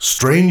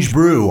Strange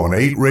Brew on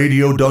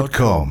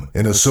 8radio.com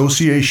in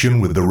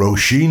association with the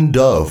Roisin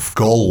Dove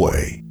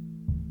Galway.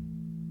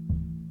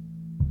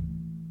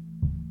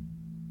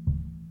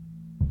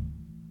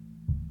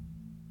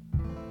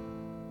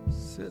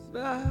 Sit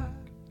back,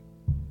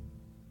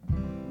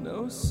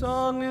 no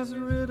song is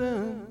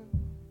written,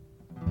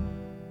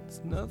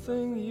 it's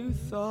nothing you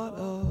thought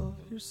of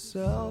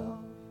yourself.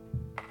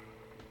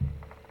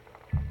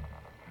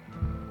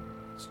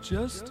 It's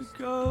just a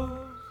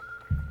ghost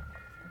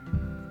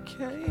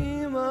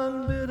came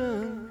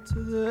unbidden to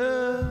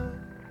this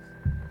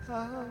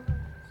house.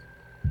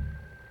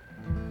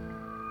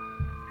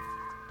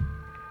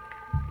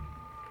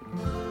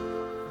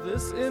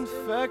 This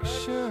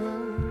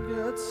infection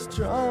gets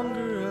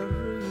stronger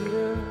every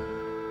year.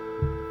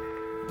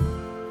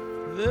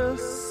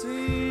 This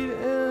seed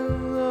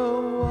in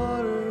the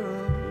water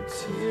of your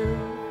tear.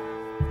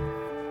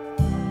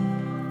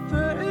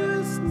 There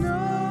is no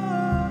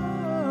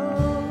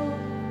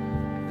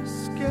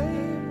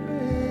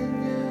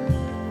escaping it.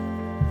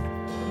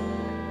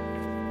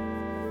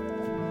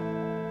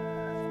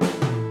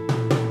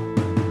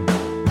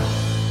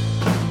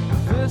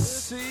 This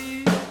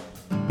seed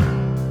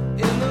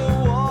in the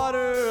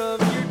water of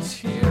your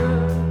tear.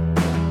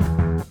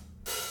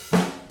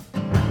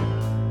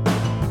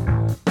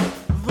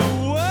 The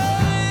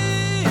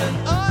way an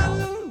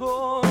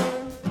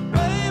unborn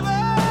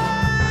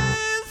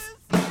baby's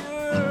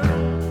fear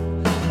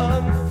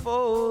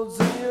unfolds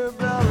in your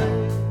belly.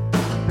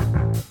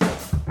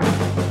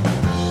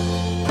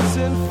 This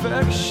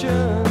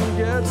infection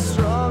gets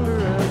stronger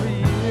every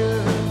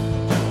year.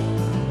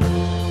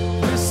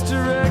 This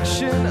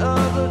direction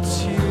of a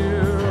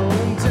tear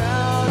rolling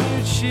down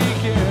your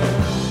cheek,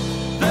 and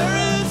there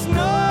is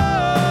no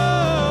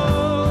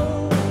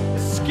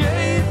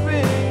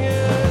escaping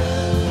it.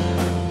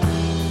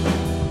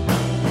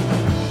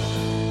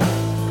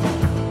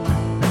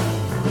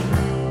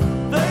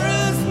 There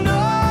is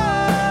no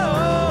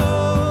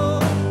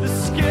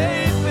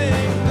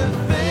escaping the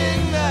thing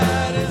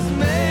that is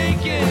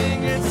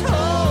making its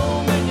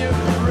home in your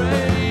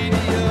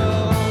radio.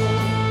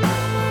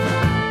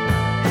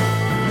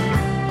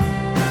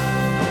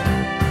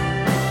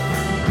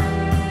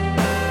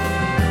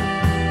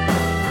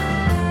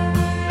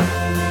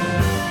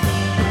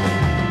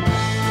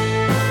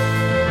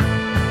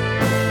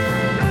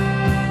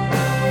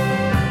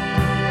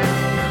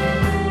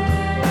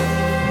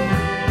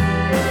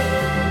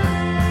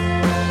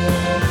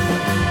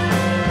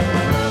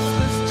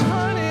 This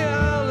tiny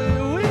alley,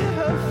 we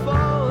have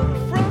fallen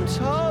from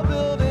tall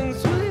buildings.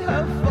 We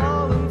have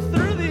fallen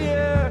through the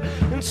air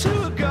into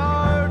a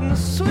garden,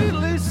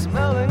 sweetly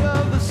smelling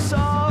of the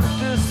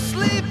softest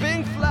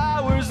sleeping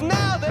flowers.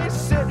 Now they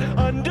sit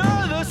under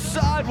the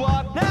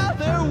sidewalk. Now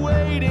they're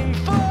waiting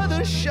for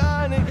the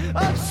shining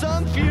of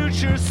some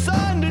future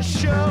sun to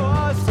show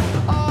us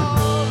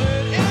all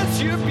that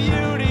is your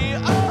beauty,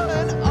 all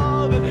and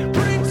all that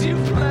brings you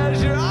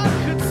pleasure. I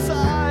could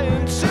sigh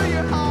into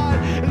your heart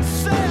and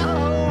say I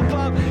hope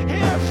I'm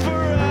here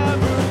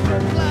forever.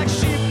 But black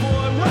sheep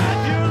boy,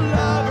 with your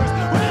lovers,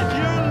 with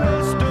your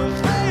list of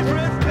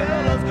favorite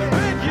pillows,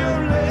 with your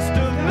list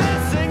of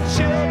missing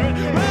children,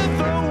 with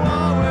the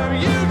wall where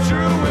you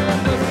drew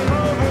windows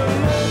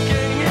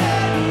overlooking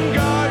hidden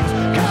gardens,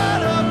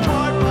 cut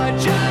apart by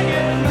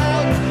jagged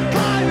mountains,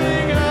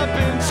 climbing up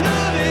into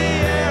the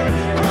air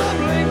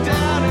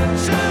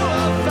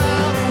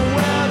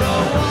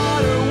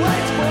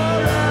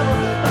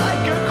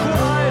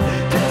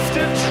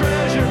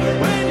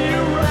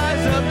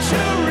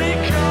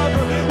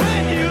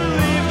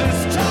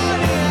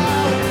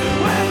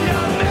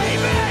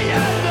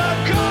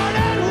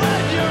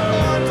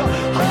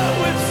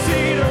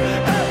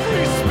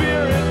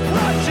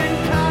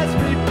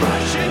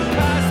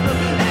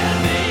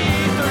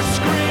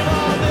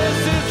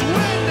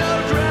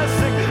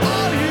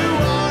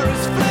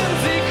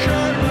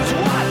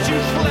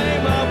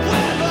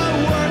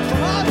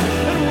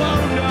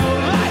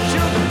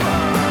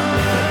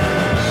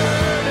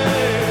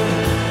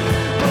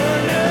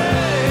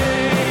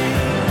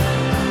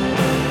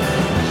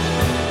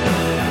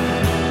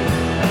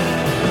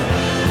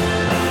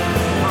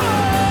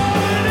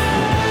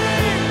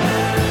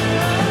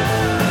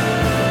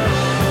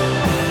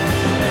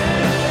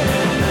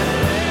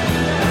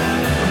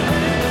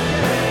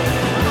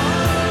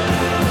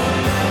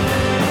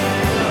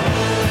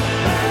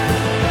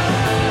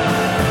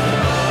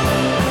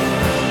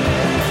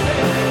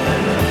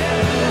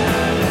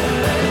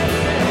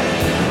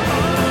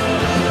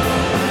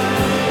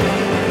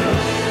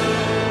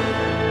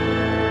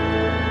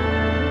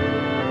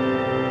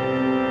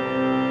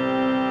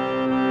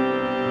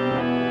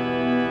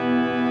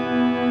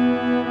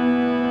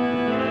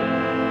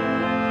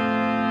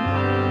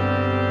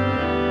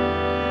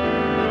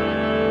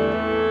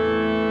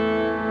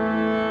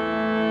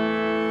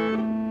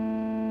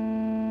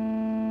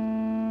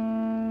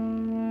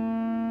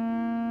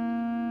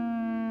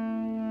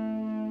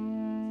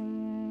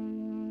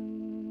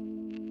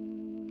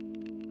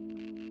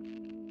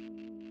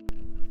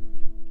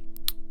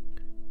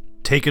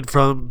taken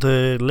from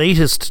the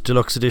latest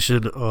deluxe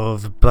edition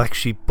of Black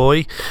Sheep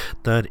Boy,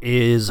 that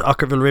is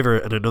Ockerville River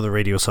and Another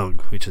Radio Song,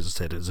 which, as I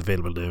said, is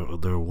available now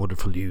on their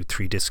wonderful new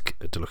 3-disc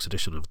deluxe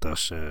edition of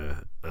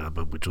that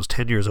album, which was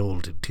 10 years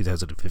old in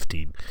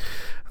 2015.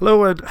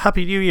 Hello and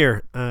Happy New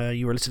Year.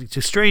 You are listening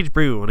to Strange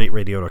Brew on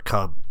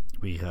 8radio.com.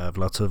 We have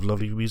lots of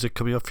lovely music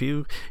coming up for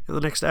you in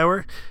the next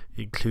hour,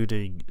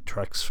 including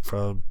tracks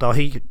from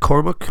Dahi,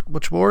 Cormac,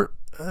 much more.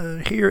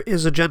 Here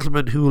is a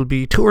gentleman who will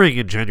be touring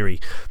in January,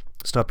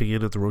 stopping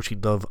in at the Roisin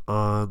Dubh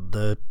on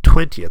the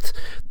 20th.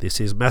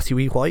 This is Matthew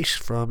E. White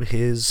from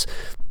his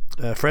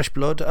Fresh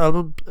Blood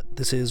album.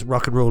 This is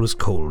Rock and Roll is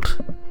Cold.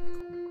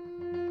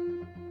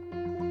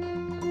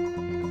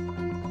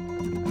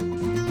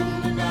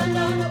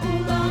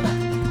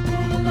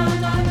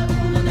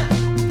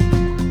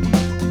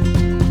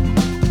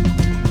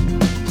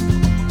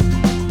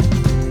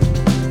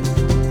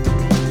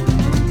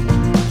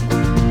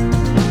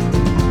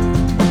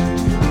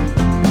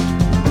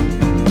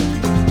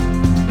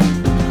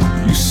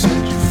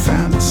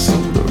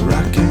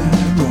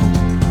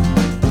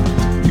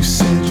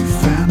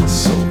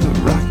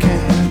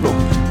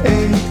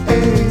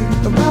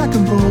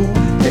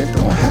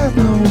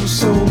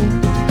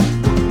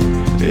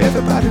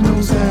 Everybody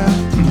knows that.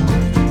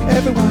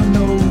 Everyone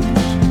knows.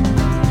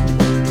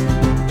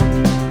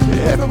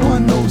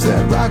 Everyone knows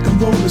that rock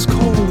and roll is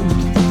cold.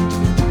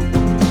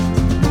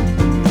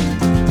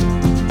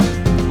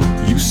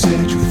 You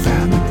said you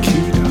found the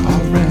key to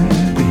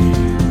R&B.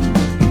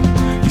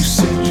 You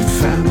said you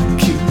found the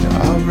key to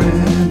R&B.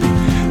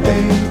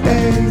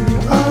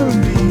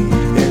 R&B,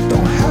 it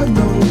don't have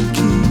no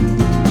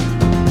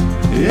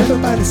key.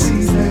 Everybody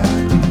sees that.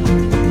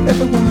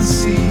 Everyone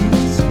sees.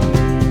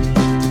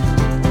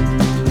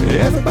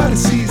 Everybody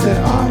sees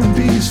that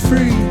R&B is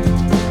free.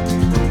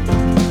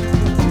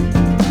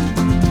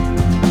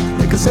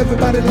 Because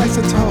everybody likes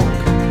to talk.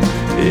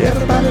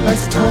 Everybody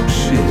likes to talk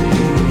shit.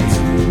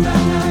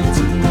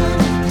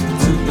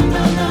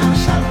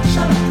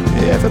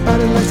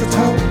 Everybody likes to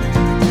talk.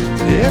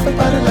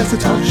 Everybody likes to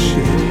talk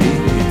shit.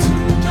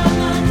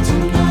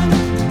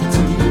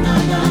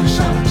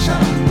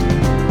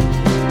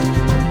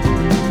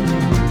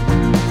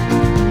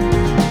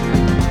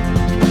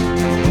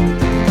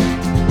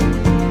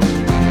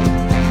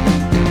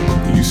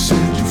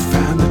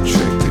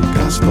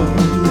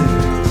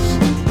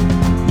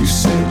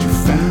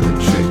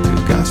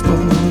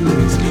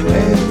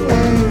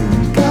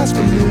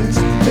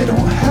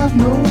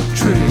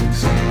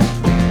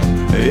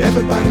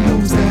 Everybody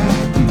knows that.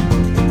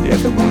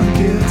 Everyone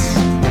gets.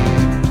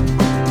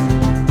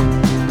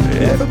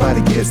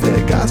 Everybody gets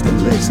that gospel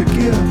licks of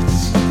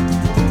gifts.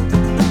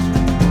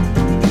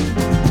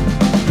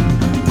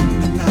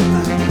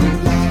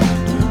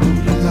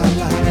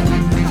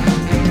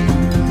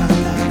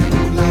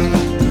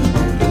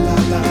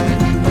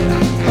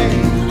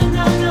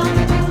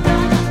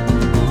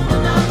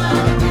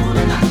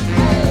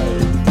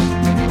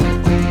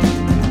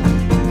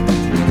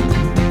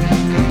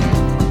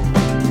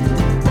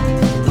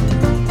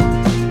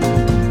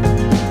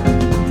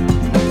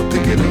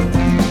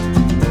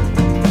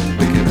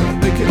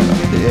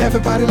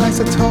 Everybody likes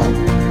to talk.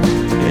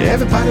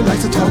 Everybody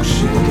likes to talk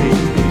shit.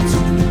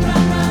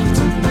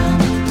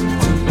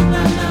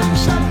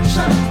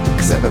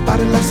 Cause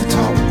everybody likes to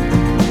talk.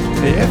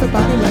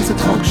 Everybody likes to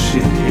talk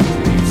shit.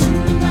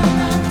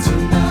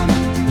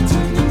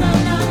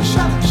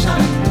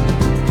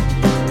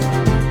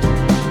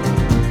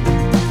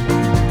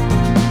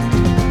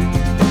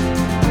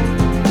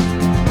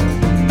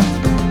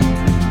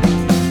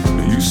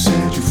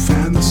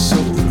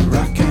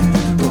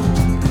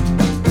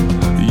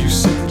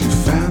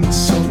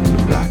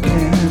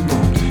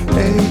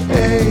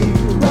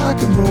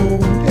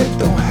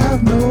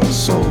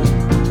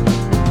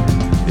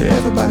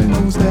 Everybody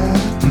knows that.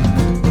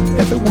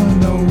 Everyone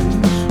knows.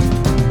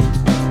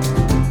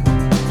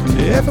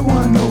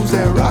 Everyone knows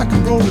that rock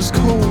and roll is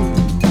cold.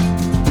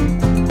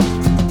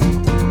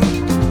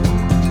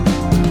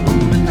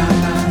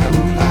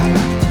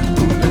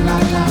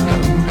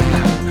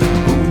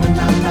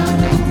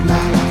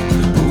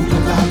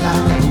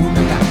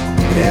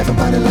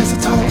 Everybody likes to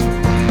talk.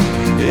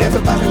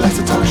 Everybody likes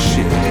to talk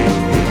shit.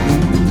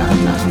 Ooh la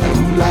la la,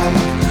 ooh la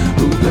la,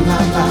 ooh la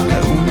la la,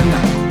 ooh la la.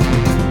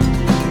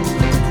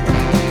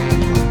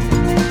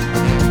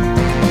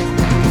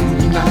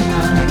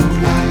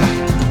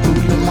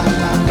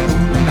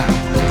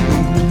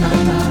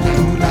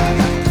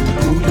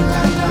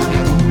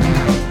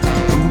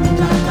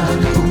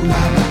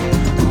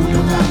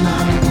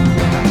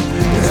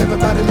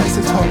 Everybody likes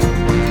to talk.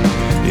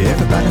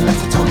 Everybody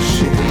likes to talk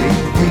shit.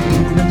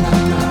 Ooh la la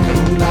la,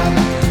 ooh la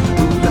la,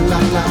 ooh la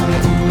la la,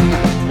 ooh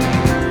la.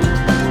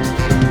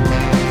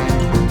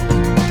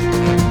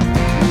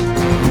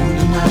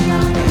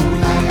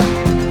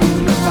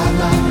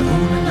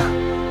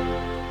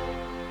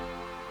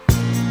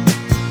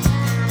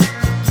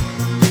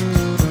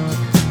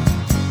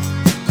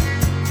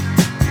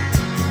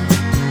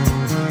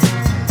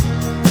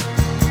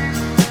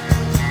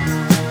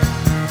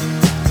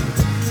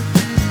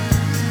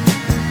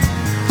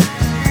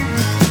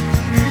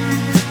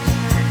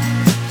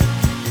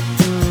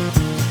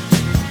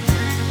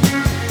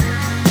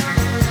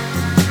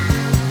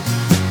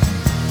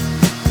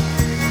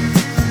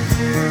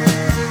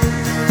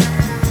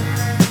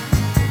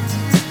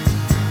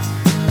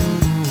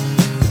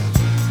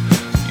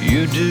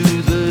 You do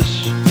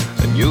this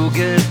and you'll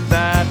get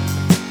that.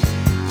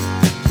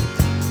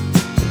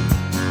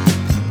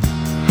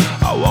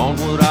 I want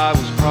what I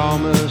was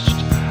promised.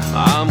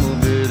 I'm a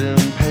bit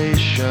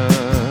impatient.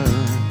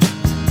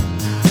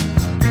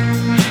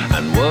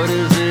 And what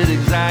is it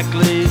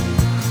exactly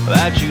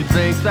that you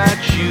think that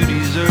you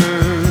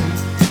deserve?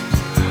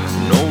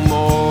 No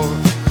more,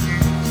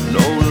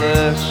 no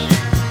less.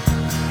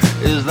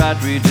 Is that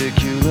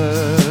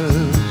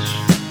ridiculous?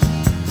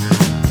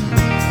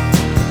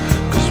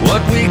 'Cause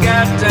what we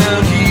got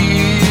down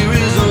here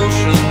is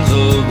oceans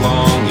of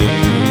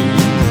longing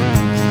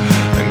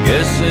and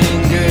guessing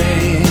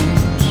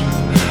games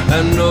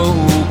and no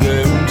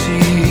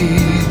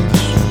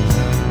guarantees.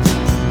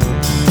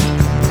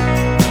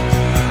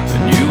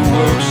 And you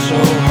work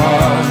so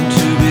hard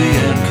to be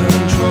in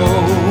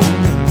control,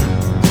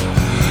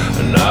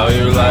 and now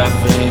you're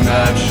laughing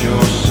at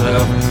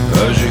yourself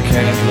 'cause you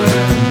can't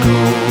let go.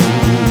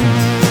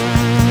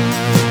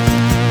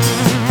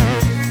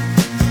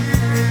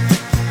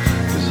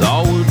 'Cause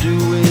all we're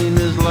doing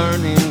is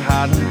learning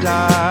how to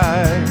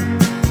die.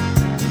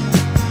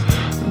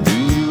 Do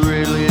you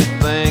really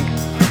think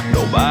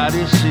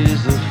nobody sees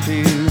the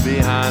fear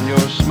behind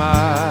your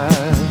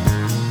smile?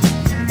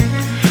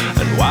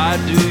 And why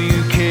do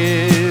you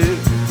care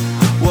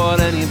what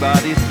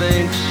anybody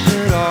thinks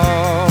at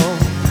all?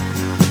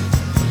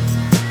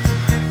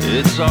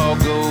 It's all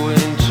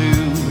going to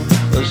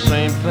the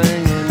same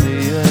thing in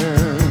the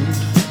end.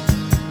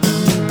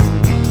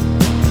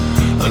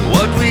 And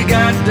what we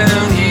got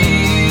down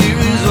here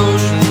is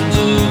oceans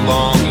of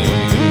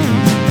longing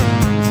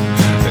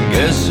and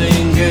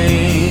guessing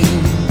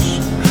games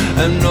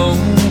and no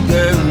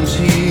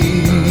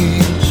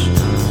guarantees.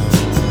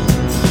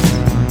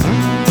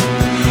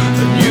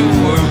 And you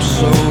work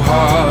so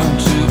hard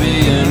to be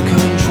in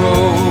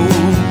control,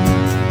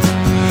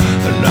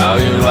 and now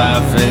you're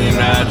laughing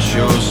at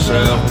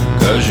yourself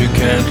 'cause you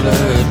can't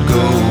let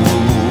go.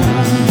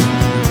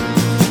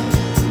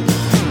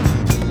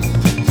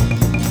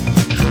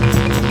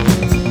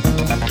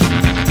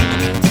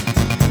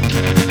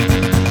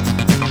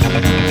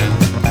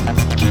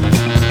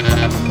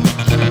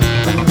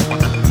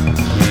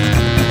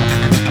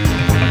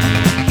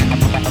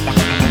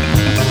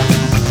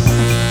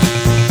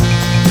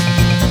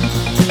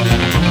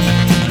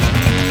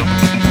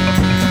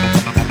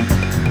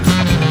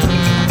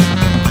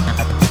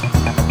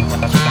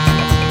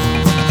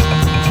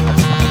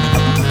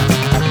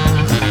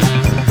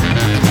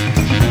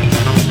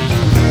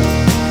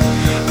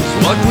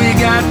 What we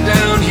got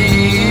down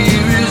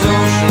here is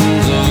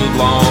oceans of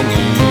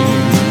longing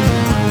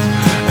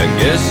and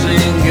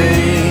guessing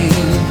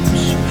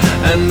games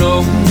and no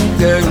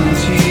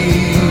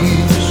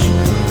guarantees.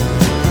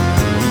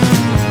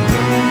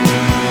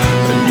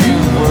 And you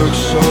work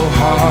so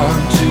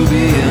hard to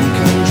be in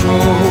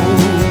control,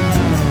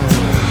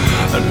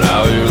 and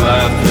now you're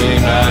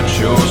laughing at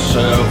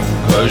yourself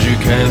 'cause you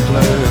can't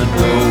let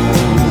go.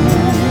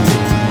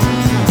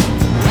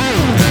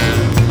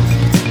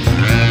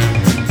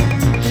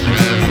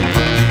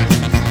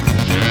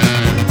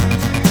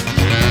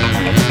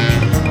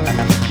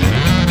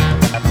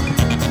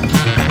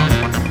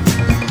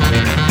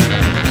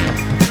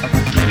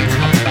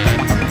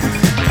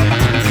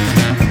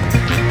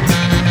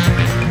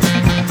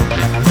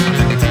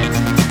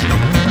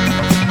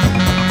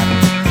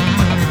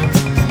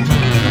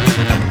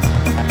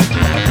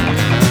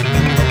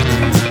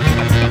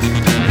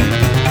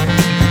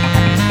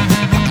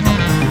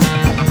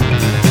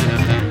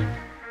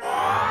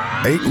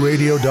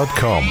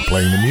 Radio.com,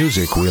 playing the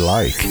music we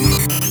like.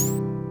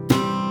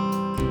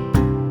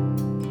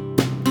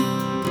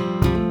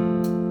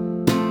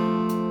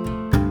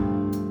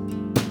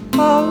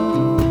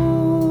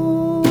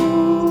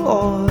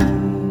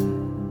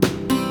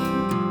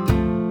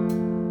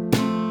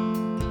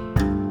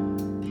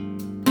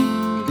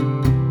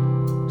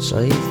 So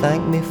you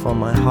thank me for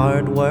my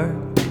hard work,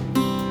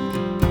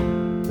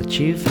 but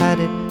you've had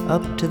it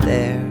up to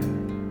there.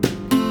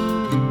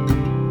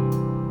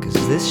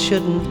 'Cause this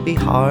shouldn't be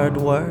hard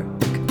work,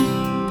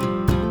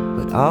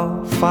 but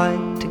I'll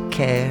fight to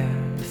care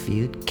if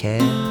you'd care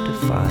to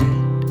fight.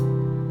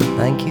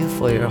 Thank you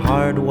for your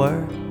hard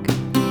work,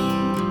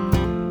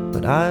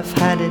 but I've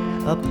had it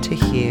up to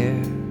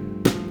here.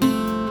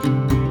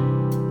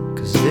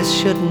 'Cause this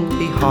shouldn't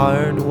be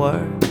hard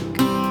work,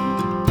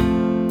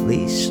 at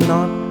least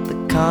not the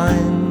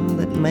kind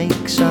that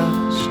makes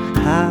us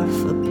half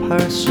a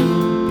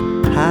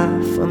person,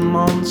 half a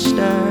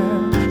monster,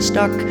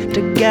 stuck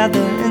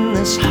together in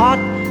this hot,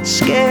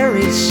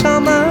 scary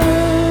summer.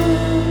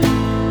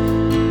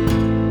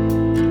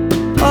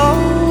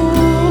 Oh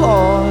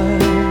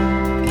Lord,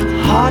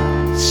 hot,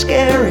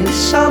 scary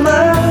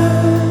summer.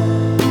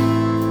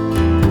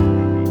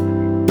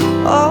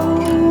 Oh,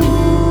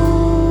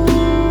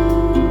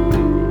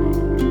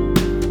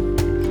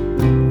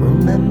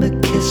 remember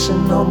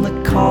kissing on the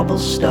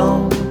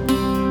cobblestone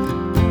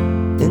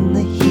in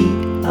the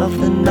heat of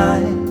the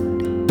night,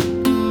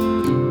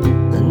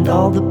 and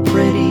all the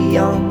pretty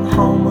young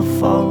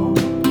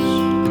homophobes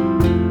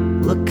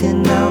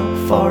looking out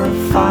for a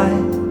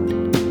fight.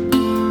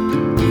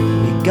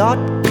 We got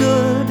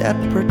good at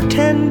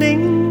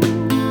pretending,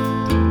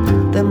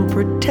 then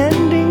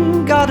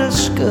pretending got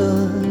us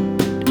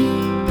good.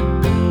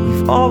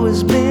 We've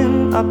always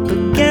been up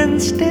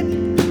against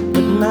it,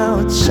 but now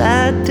it's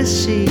sad to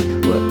see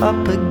we're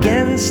up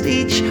against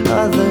each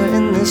other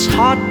in this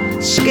hot,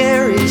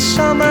 scary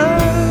summer.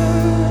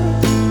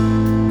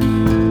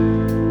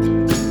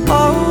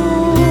 Oh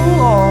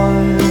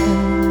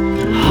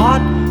Lord,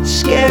 hot,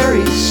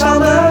 scary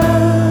summer.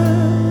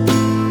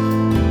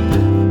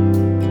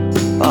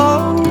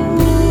 Oh.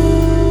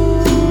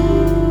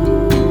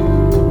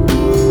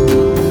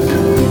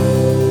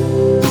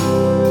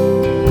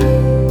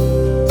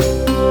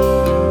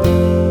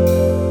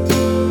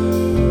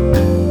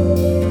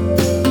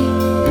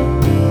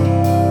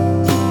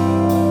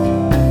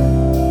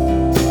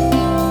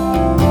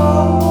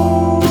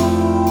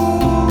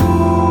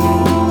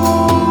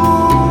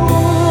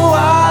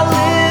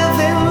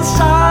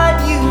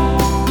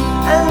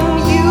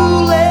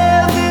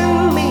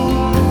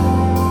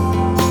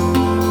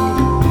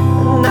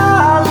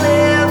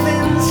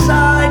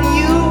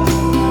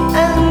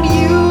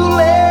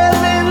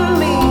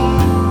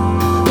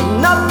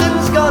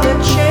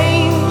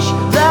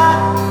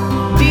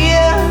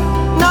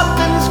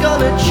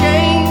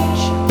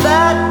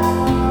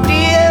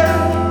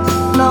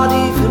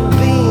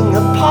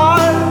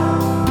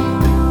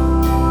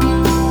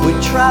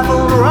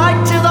 Travel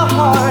right to the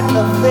heart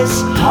of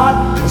this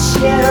hot,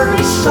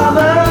 scary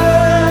summer.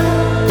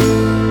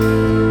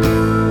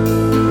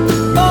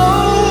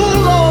 Oh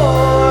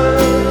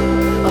Lord,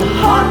 a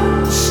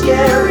hot,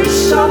 scary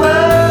summer.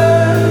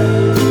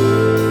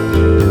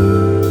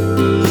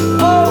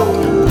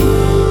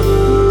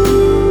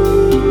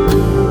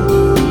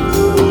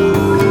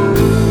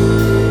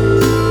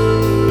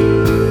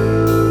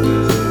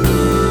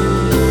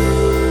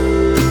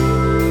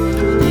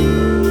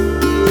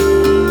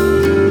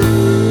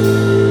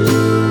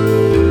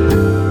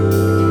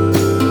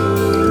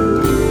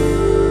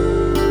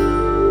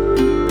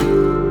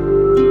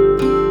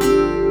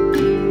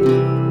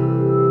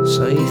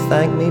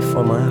 Thank me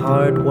for my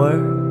hard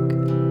work,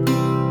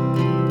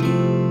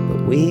 but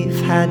we've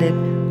had it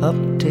up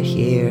to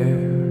here.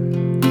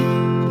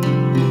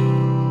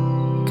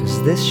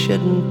 'Cause this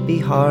shouldn't be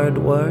hard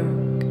work,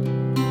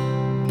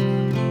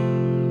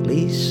 at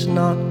least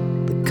not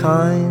the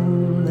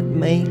kind that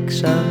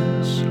makes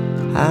us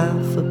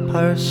half a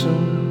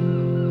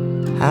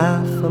person,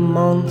 half a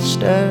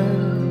monster,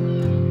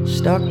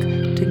 stuck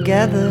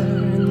together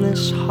in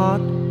this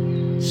hot,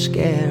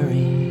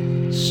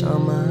 scary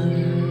summer.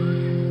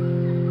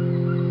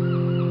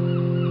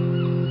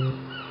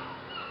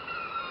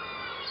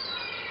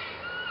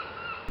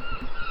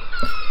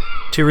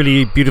 Two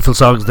really beautiful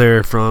songs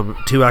there from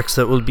two acts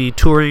that will be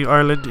touring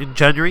Ireland in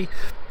January.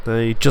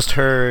 I just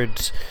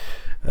heard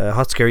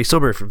Hot Scary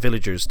Summer from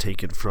Villagers,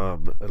 taken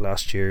from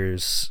last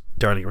year's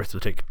Darling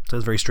Arithmetic.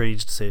 Sounds very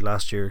strange to say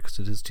last year because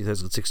it is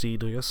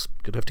 2016, I guess.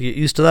 Gonna have to get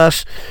used to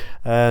that.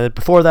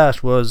 Before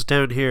that was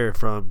Down Here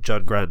from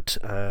John Grant.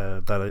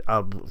 That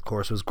album, of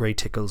course, was Grey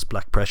Tickles,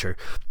 Black Pressure.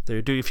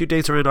 They're doing a few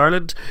dates around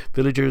Ireland,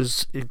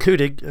 Villagers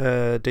including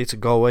dates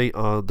in Galway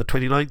on the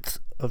 29th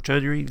of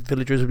January.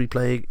 Villagers will be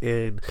playing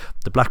in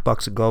the Black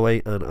Box in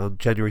Galway, and on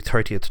January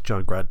 30th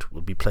John Grant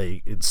will be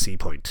playing in Sea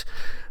Point.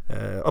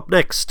 Up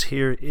next,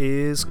 here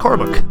is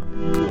Cormac.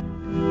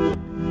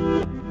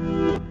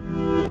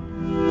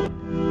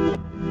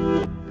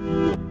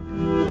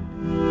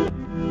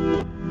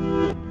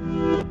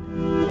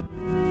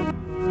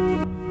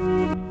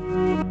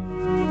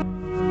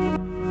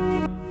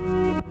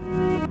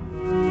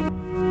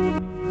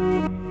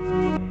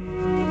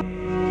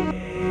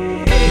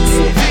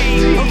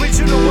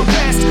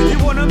 You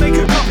wanna make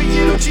a copy,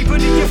 it'll cheapen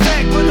the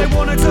effect, but they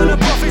wanna turn a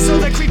profit, so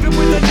they're creeping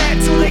with the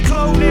net, so they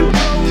clone him,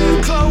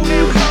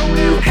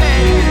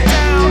 head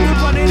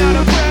down, running out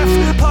of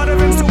breath. Part of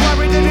him's still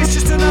worried that it's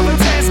just another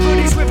test, but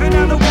he's ripping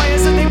out the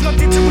wires and they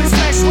plugged into his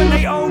flesh when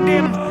they owned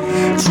him,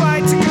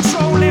 tried to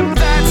control him.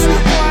 That's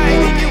why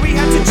he knew he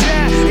had to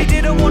jet. He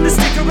didn't want to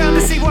stick around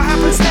to see what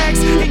happens next.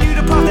 He knew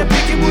the path they're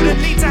picking wouldn't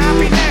lead to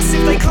happiness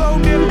if they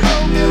cloned him.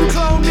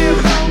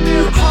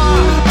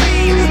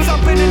 Heartbeat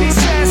thumping in his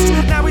chest.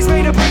 Now he's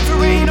made a break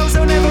for it, he knows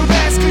he'll never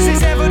rest, 'cause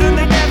it's evident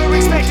they never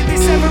expected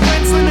this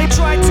severance when they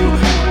tried to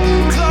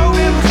clone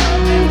him.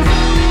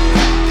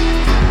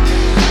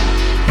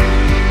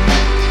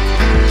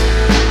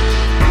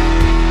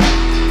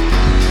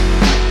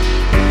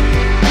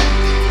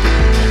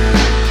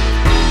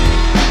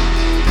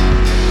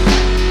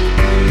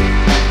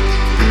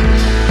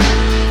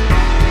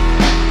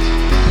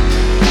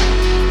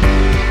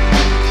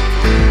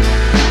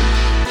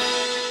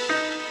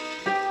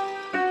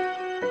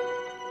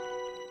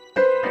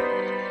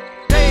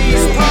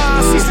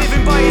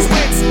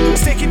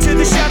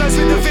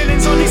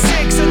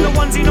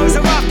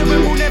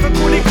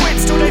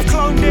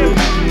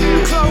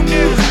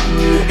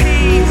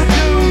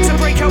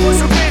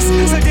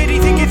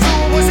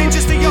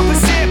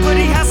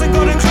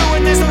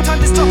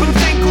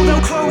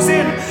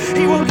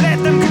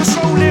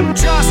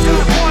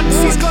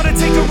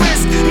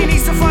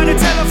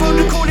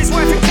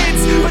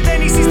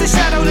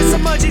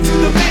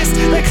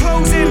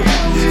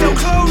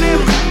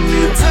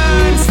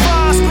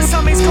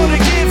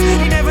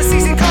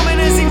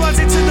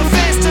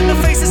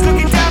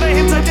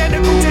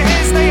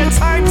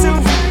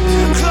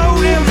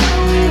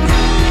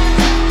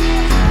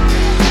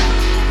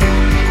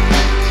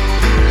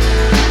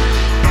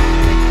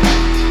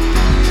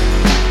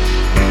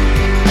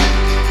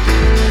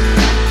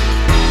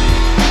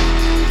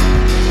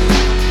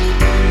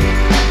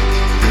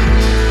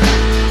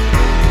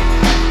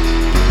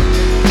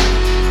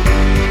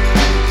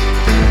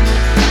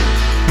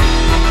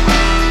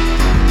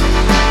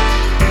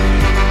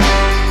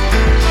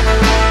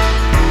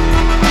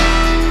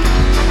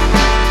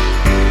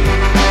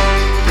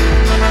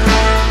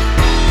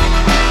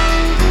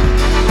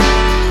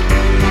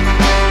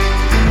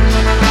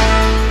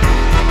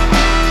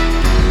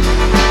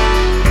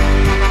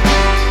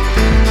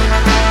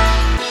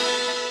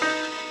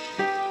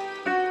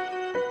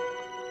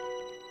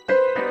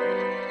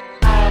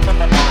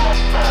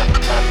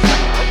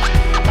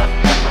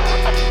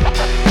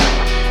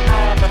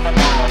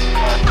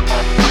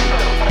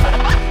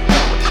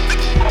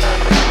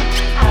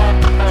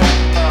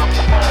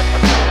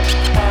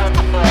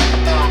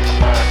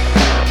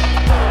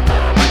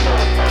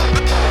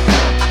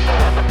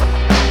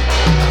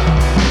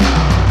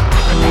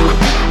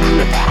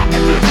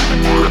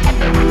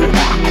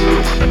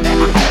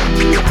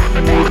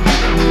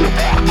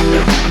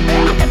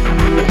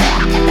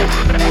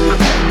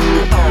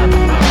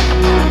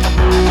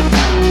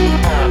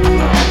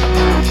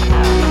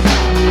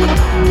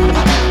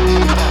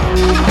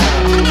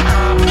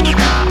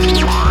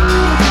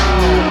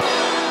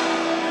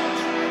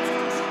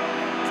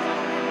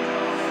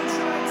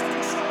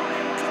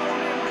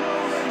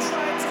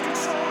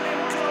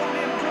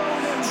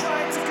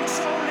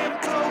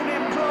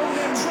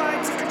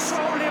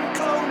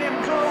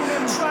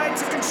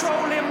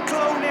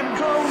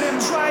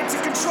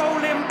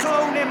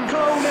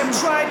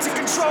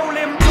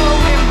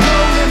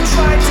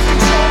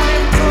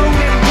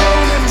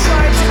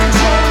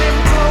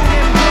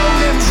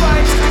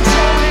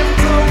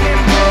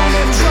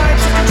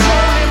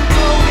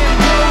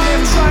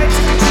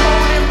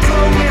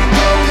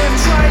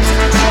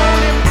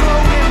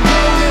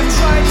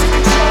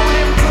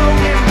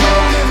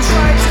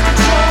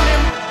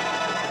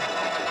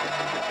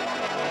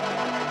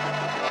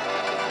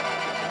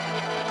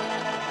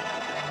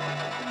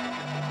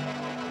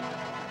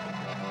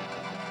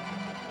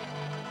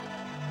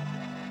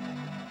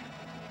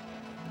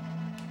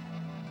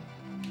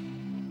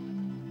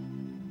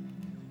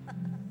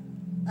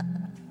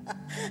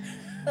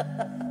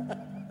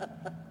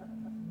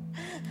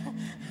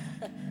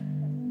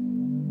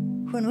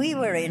 When we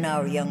were in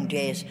our young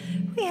days,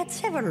 we had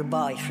several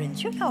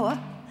boyfriends, you know,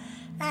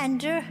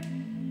 and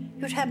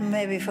you'd have them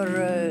maybe for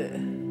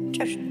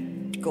just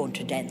going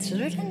to dances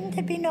with, and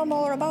there'd be no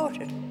more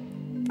about it.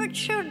 But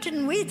sure,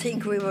 didn't we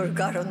think we were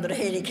got under the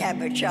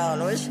handicap at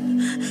Charles?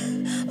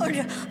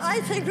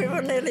 I think we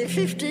were nearly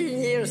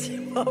 15 years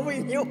before we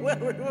knew where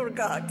we were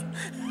got.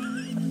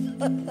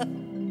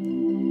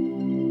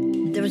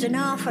 There was an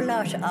awful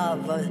lot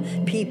of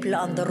people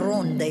on the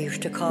run, they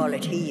used to call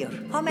it here.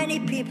 How many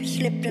people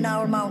slipped in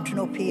our mountain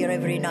up here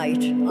every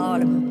night?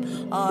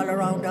 All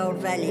around our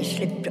valley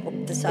slipped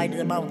up the side of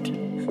the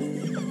mountain.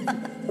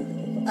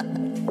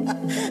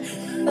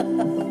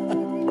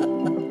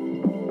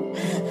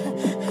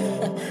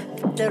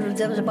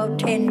 There was about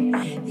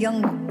 10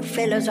 young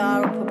fellas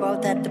all up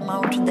about that the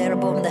mountain there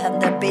above. They had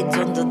their beds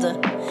under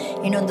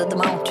the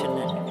mountain.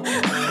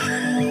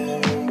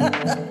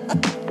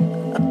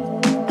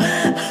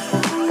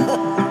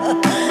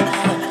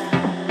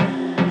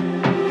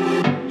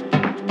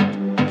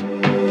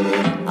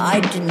 I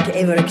didn't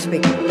ever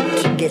expect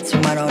to get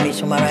someone only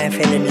someone I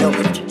fell in love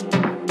with.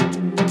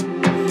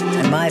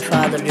 And my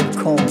father did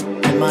come,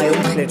 and my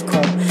uncle did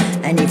come,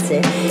 and he'd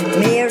say,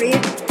 Mary,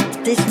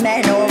 this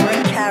man over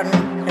in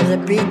Carron has a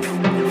big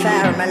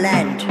farm of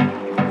land.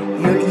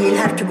 You'll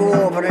have to go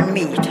over and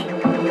meet.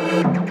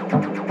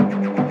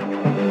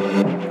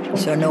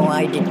 So no,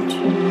 I didn't.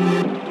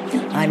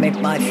 I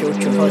met my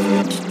future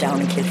husband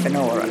down in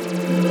Kilfenora,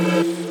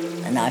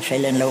 and I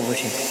fell in love with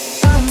him.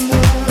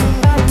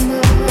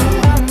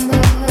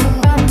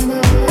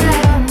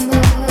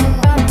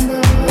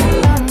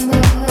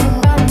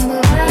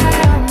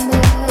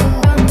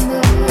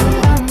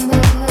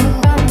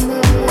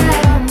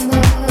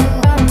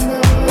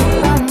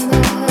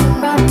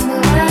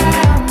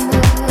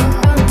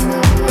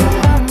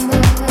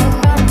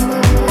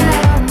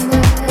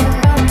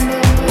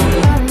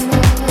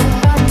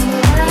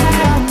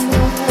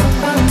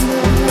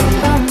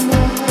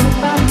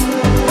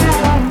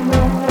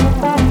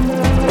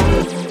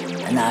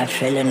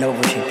 Fell in love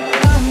with him.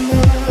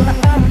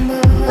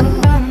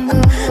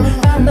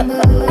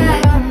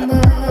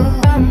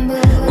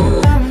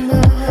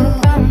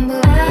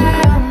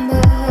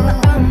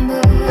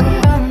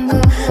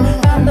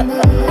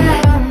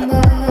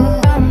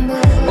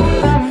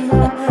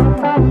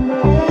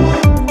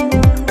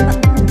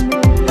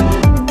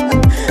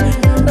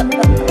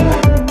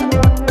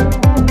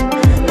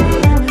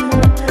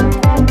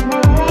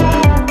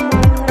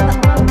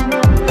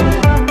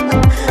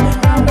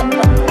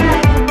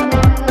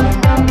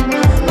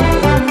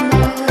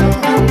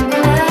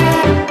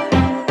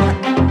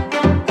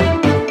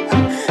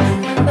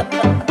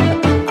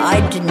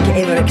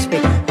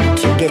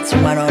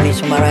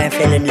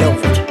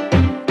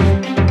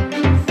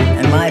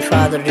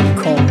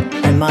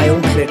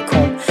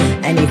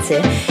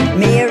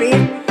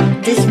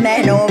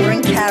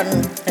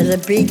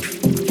 Big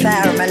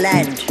farm of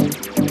land.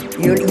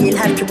 You'll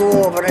have to go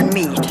over and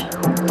meet.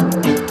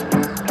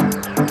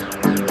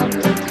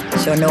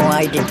 So no,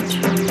 I didn't.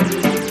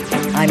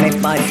 I met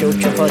my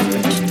future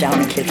husband down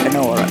in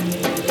Kilfenora,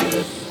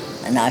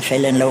 and I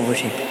fell in love with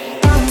him.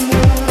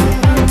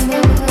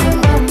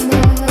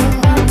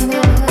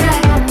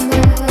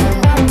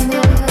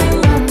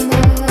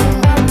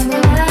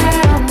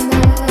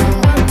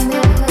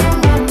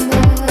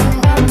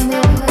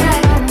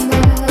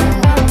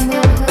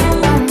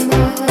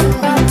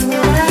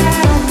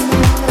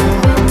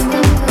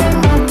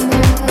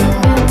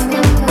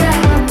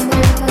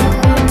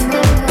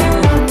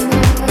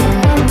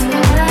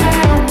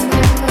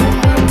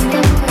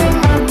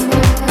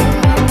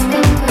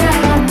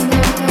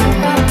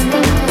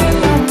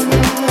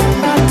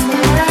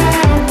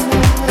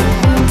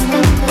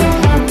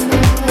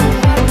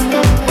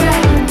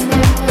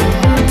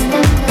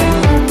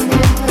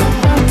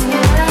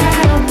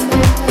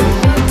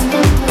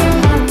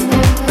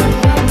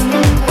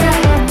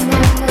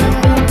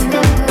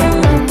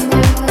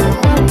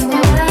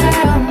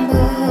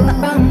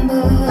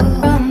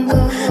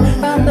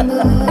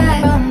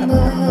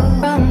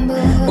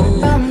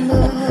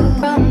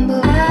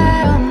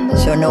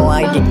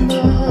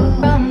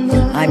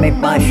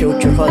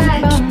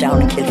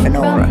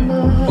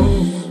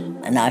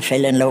 I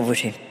fell in love with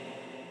him.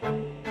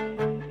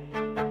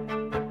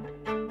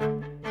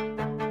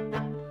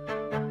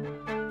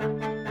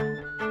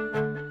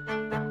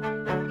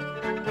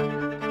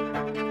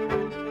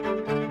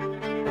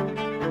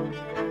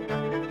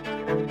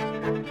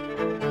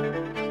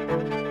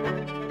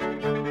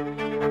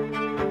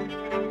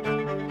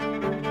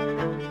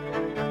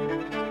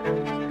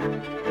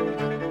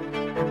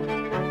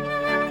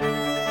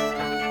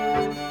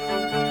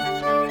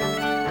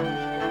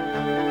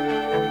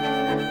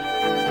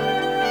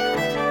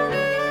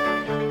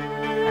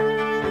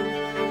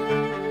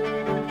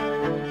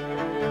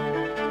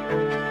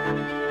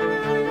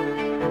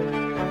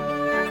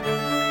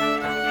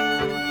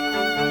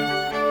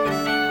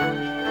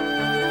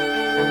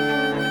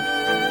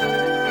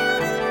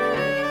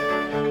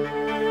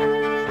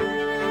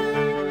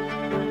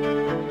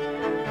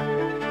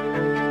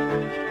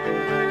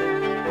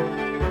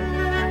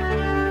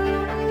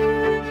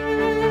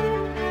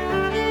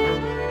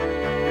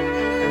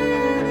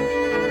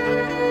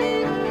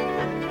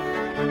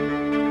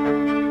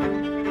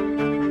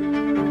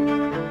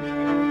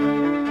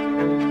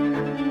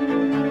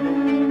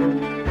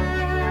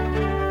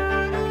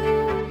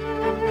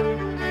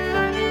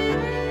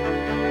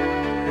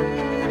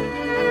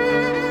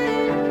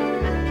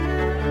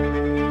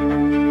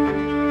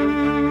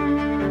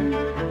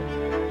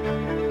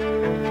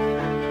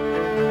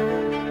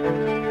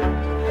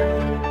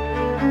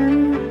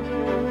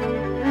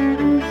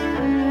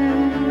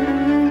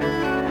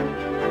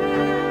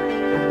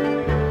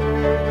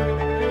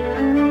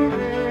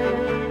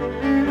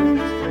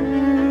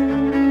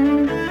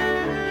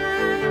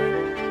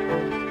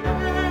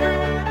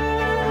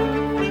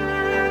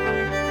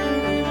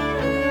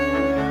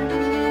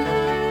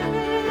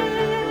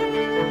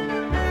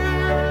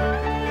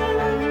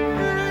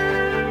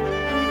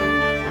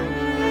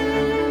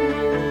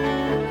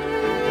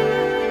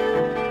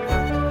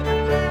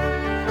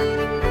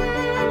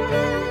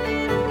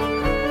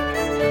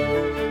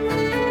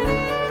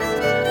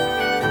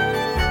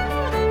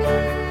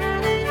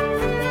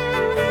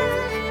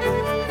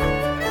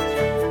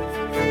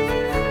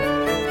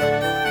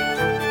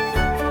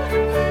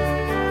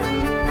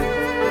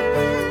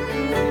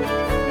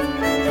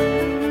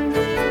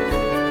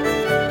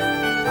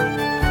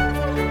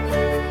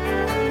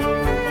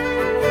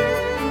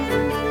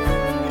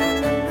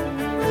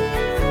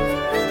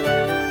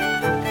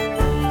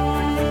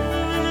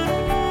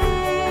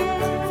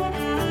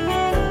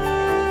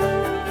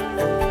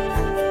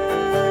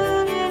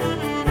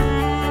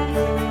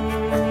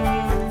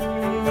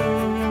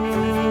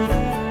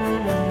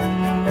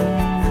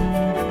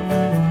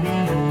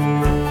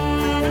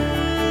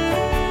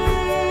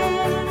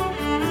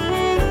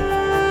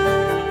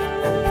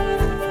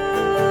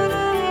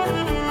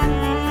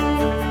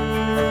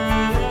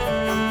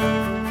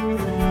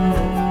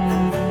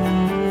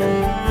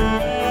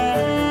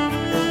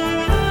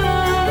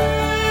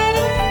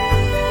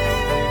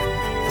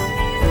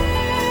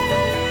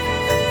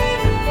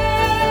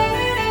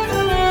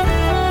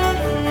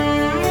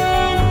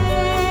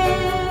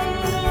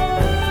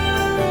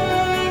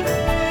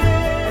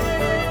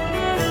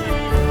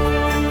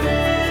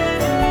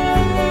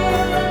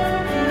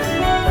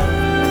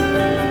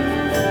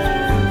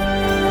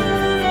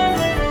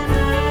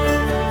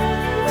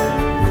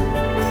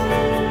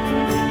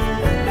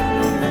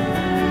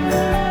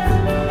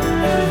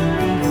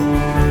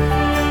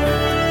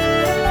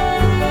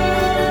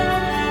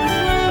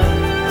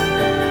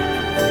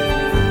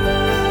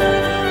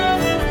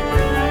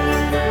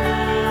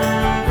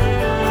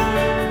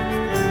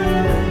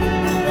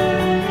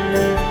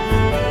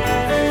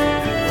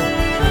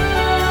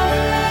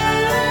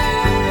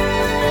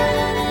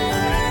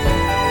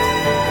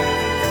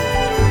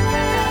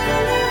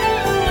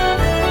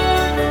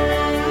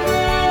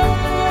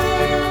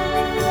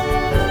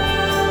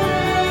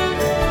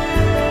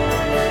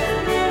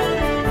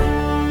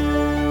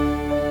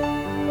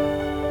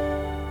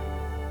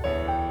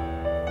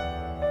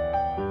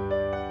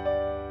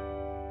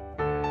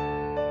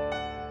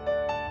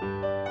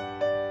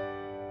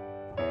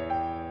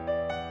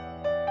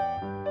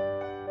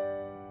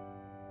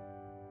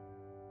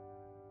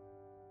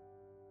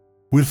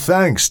 With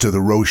thanks to the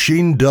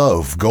Roisin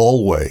Dove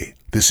Galway,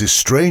 this is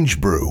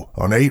Strange Brew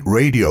on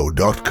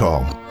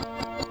 8radio.com.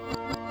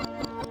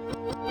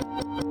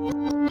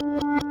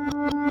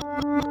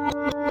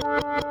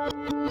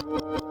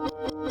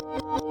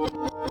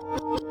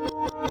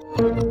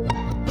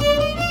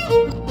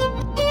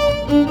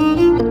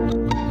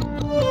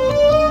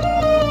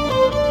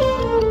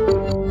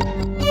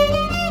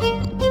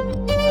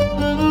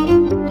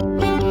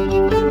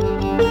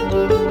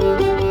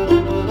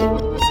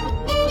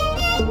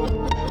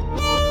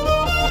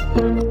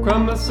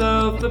 Crown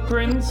myself the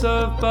Prince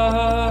of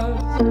Bars.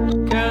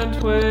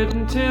 Can't wait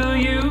until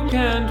you,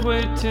 can't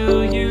wait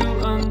till you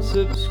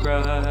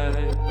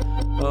unsubscribe.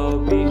 I'll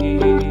be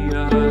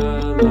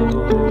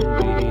alone,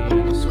 be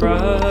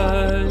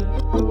described.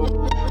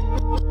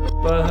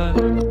 But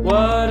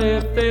what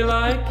if they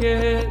like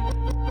it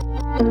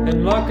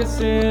and lock us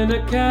in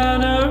a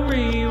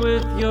cannery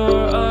with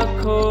your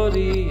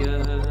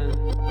accordion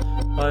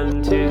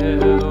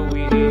until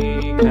we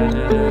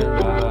can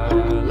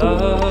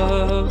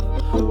love,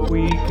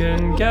 we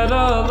can get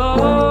along,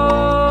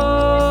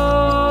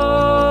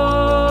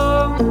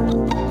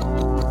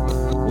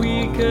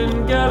 we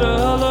can get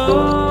along.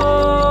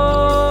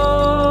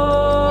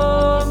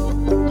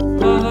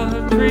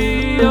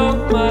 Montreal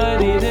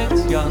might eat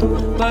its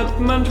young, but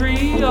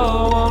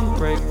Montreal won't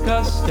break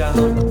us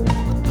down.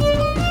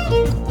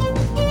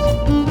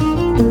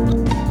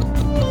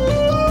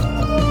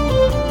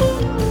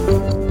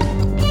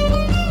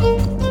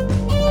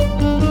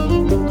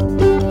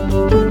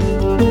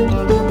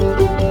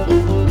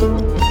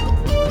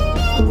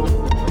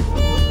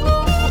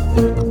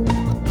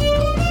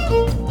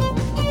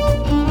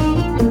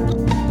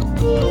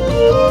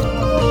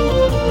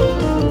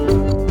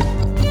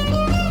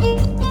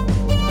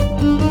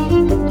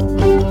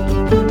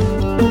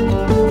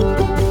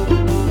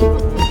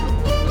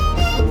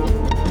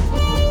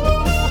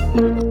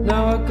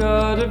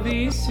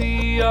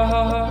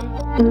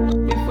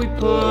 If we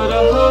put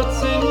our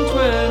hearts in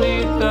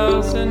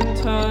 20,000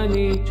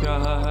 tiny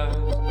jars,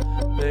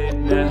 they'd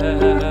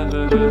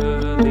never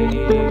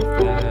leave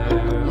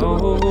their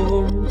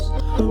homes.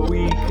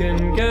 We can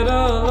get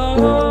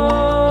along,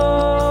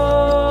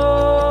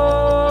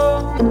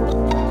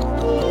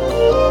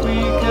 we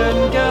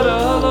can get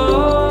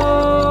along.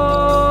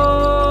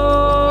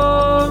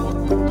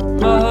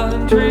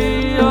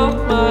 Montreal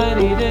might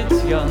eat its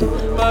young,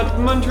 but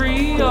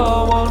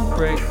Montreal won't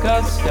break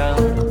us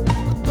down.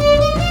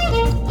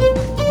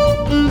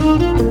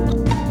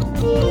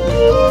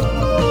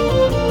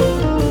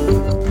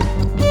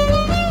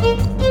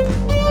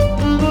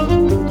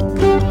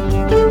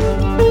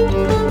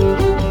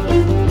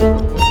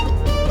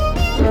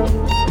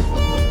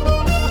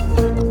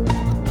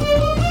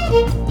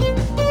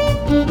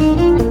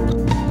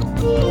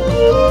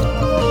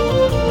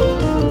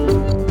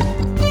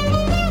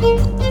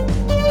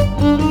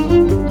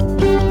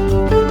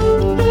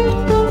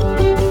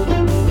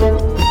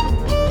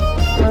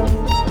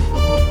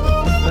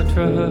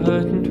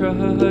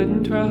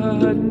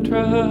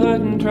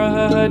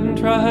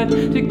 Tried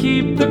to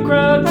keep the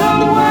crowds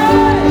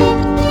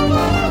away.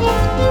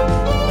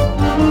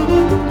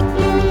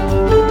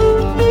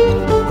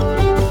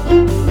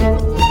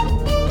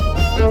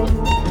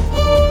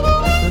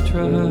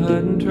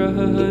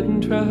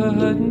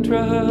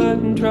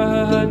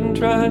 I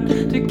tried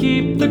to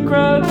keep the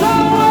crowds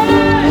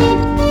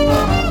away.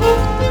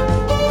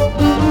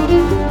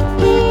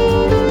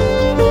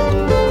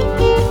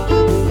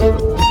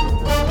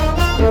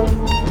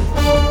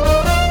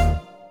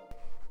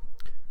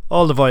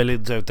 All the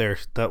violins out there.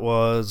 That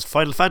was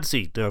Final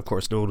Fantasy, now of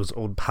course known as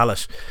Own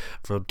Palette,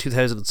 from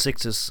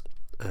 2006's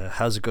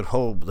Has a Good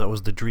Home. That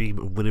was The Dream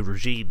of William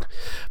Regine.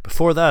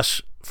 Before that,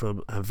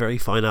 from a very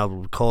fine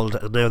album called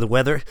And Now the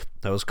Weather,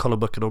 that was Colin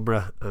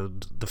McInumra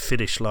and The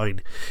Finish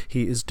Line.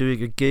 He is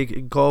doing a gig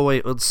in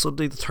Galway on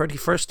Sunday the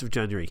 31st of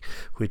January,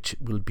 which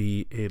will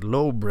be in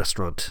Loam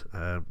Restaurant,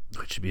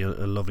 which should be a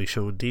lovely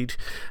show indeed.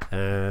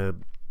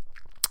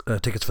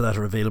 Tickets for that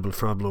are available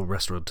from Loam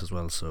Restaurant as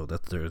well, so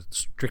that they're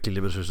strictly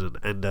limited. And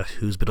Enda,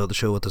 who's been on the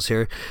show with us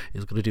here,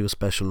 is going to do a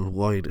special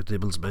wine and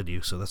nibbles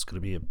menu, so that's going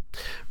to be a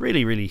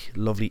really, really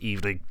lovely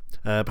evening.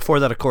 Before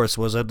that, of course,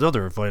 was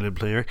another violin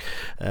player,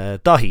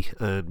 Dahi,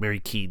 and Mary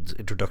Keane's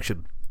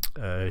Introduction.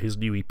 His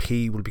new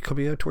EP will be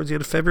coming out towards the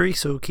end of February,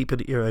 so keep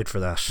an ear out for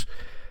that.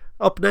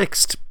 Up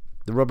next,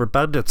 the Rubber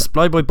Bandits.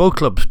 Blind Boy Boat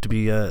Club, to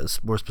be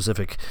more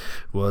specific,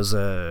 was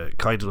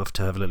kind enough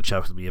to have a little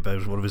chat with me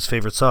about one of his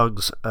favourite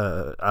songs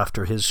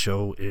after his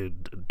show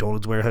in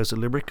Dolan's Warehouse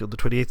in Limerick on the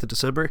 28th of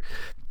December.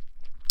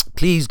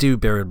 Please do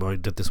bear in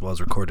mind that this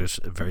was recorded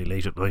very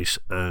late at night,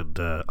 and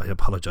I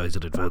apologise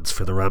in advance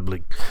for the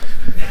rambling.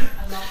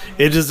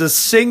 It is a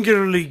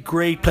singularly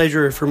great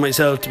pleasure for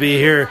myself to be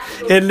here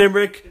in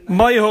Limerick,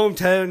 my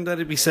hometown, that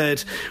it be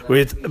said,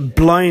 with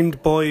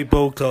Blind Boy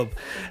Boat Club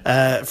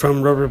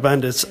from Rubber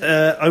Bandits.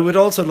 I would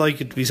also like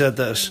it to be said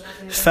that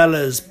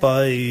Fellas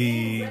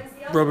by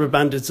Rubber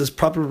Bandits is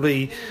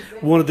probably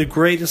one of the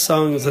greatest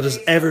songs that has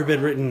ever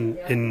been written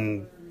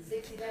in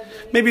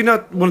maybe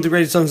not one of the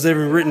greatest songs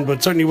ever written,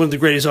 but certainly one of the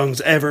greatest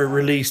songs ever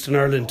released in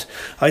Ireland.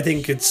 I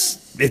think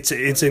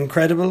it's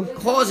incredible.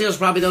 Hosier's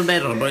probably done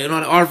better, but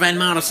or Van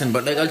Morrison,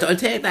 but like, I'll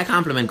take that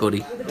compliment,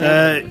 Goody.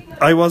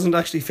 I wasn't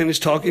actually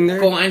finished talking there.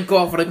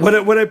 Go for it.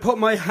 When I put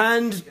my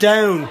hand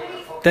down,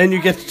 then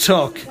you get to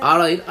talk.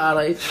 Alright.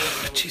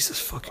 Jesus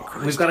fucking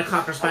Christ. We've got a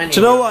Cocker Spaniel.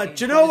 Do you know what?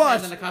 Do you know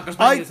what?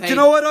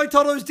 I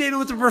thought I was dealing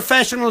with a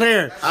professional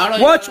here.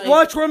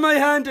 Watch where my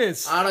hand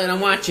is. Alright, I'm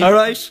watching.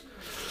 Alright.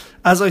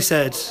 As I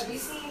said,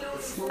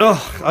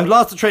 I've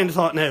lost the train of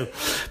thought now.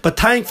 But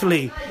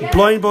thankfully,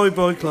 Blind Boy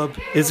Boy Club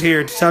is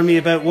here to tell me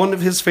about one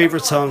of his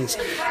favourite songs.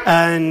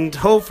 And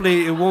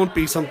hopefully it won't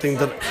be something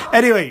that...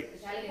 Anyway,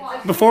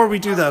 before we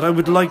do that, I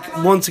would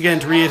like once again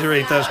to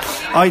reiterate that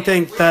I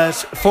think that,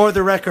 for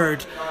the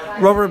record,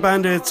 Rubber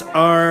Bandits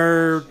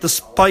are the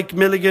Spike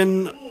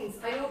Milligan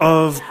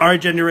of our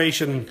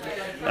generation.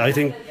 I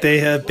think they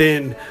have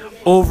been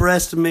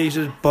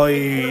overestimated by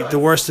the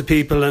worst of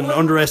people and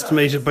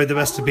underestimated by the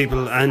best of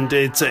people, and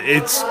it's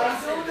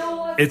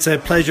a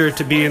pleasure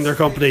to be in their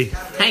company.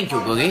 Thank you,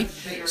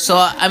 Googie. So,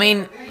 I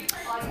mean,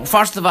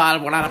 first of all,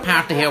 we're at a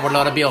party here with a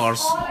lot of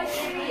beers,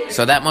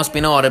 so that must be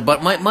noted.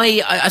 But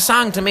a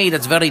song to me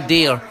that's very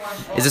dear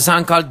is a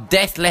song called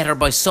Death Letter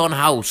by Son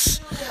House.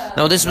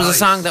 Now, this was a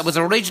song that was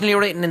originally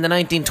written in the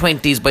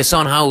 1920s by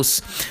Son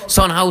House.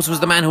 Son House was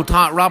the man who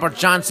taught Robert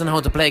Johnson how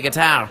to play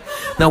guitar.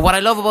 Now, what I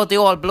love about the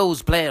old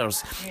blues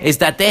players is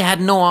that they had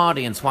no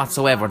audience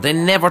whatsoever. They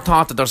never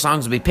thought that their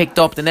songs would be picked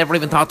up. They never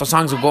even thought their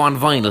songs would go on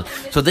vinyl.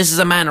 So this is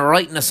a man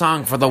writing a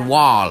song for the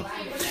wall.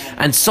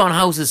 And Son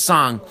House's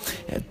song,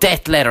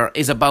 Death Letter,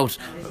 is about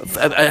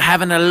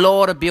having a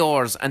load of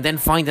beers and then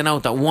finding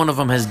out that one of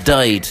them has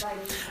died.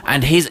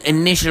 And his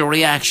initial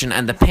reaction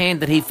and the pain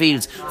that he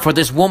feels for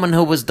this woman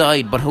who was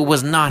died but who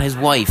was not his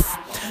wife.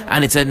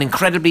 And it's an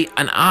incredibly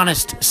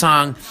honest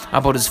song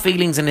about his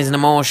feelings and his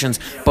emotions.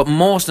 But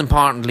most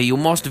importantly, you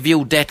must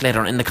view Death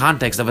Letter in the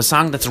context of a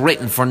song that's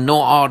written for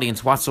no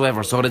audience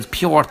whatsoever. So it's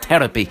pure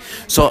therapy.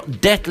 So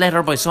Death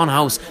Letter by Son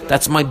House,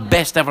 that's my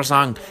best ever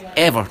song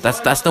ever.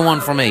 That's the one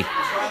for me.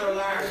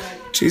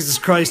 Jesus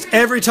Christ,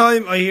 every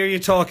time I hear you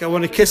talk, I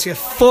want to kiss you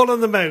full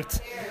on the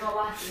mouth.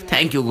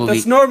 Thank you, Googie.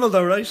 That's normal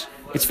though, right?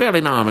 It's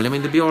fairly normal. I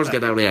mean, the Beers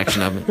get that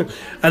reaction of it.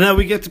 And now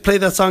we get to play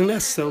that song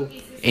next, so...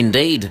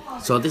 Indeed.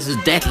 So this is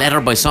Death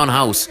Letter by Son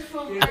House.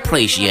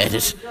 Appreciate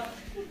it.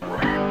 I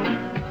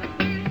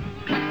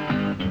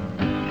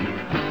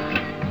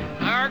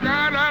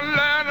got a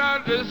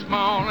letter this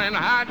morning,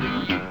 I do,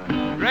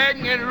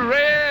 written in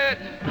red.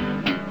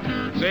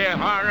 Say,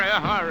 hurry,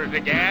 hurry, the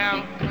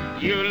gal,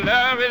 your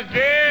love is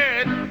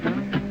dead.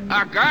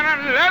 I got a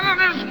letter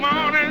this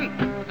morning,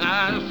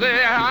 I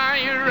say, how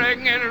you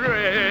written in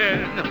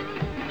red?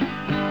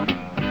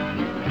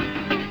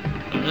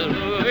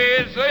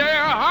 They say,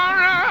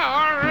 hurry,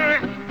 hurry,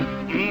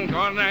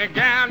 'cause the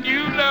gal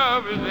you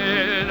love is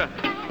dead.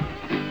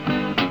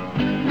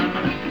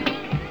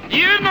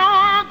 You know,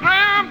 I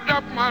grabbed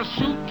up my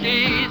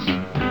suitcase,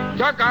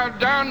 took out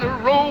down the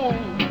road.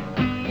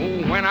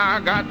 Oh, when I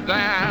got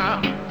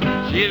there,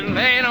 she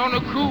laying on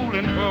the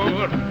cooling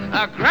board.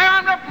 I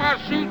grabbed up my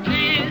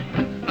suitcase,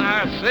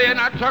 I said,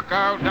 I took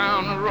out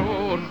down the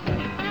road.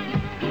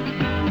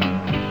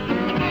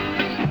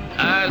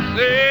 I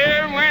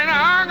said, when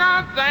I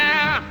got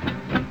there,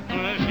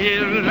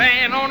 she's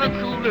laying on the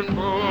cooling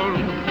board.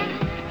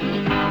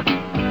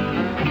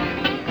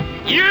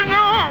 You know,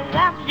 I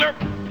walked up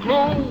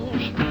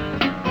close,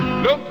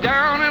 looked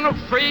down in her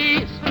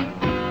face.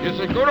 It's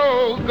a good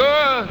old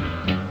girl,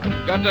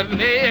 got the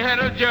head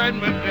of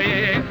judgment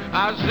day.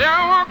 I said,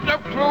 I walked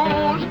up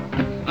close,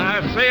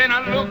 I said, I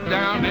looked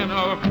down in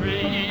her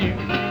face.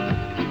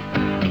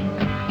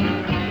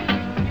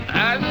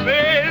 I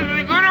said,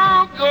 the good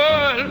old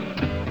girl,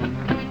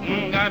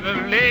 got the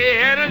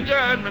head of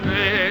judgment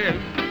day.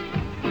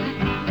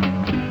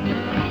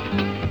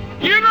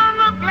 You don't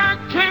look like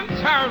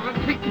 10,000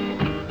 people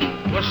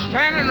was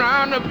standing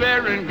around the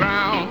burying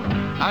ground.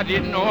 I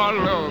didn't know I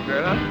loved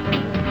her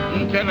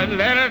until I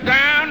let her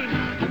down.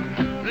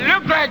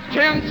 Looked like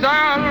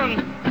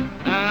 10,000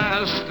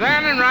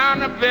 standing around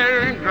the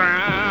burying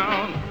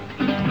ground.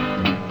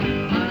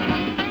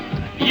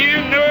 You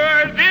know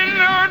I didn't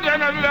know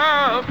that I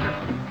loved her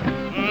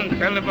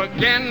until I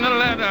began to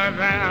let her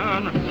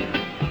down.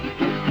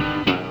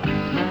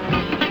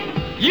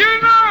 You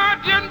know I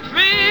didn't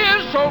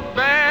feel so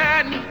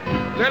bad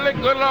till the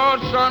good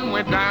Lord's sun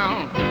went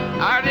down.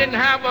 I didn't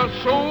have a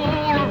soul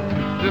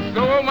to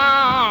throw my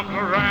arms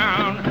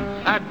around.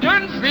 I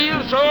didn't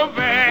feel so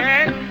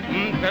bad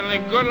till the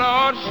good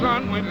Lord's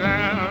sun went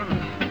down.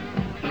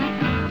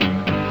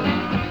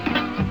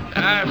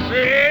 I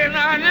said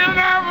I didn't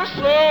have a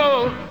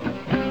soul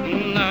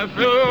to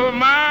throw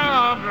my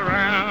arms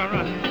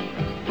around.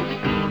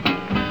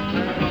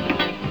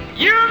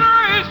 You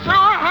know it's so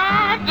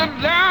hard to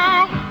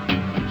love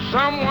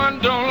someone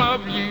don't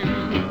love you.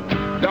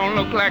 Don't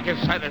look like a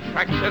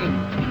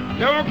satisfaction.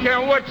 Don't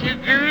care what you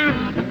do.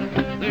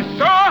 It's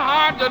so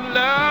hard to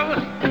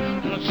love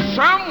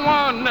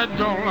someone that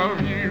don't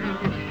love you.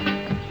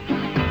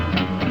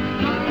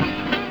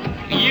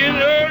 You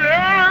know,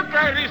 the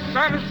greatest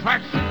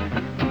satisfaction.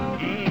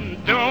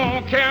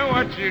 Don't care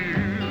what you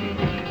do.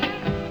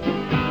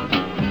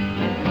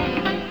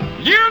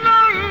 You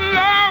know,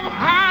 love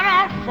hide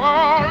out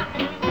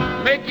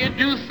for, make you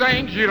do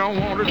things you don't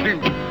want to do.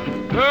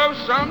 Love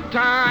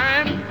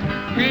sometimes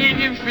leave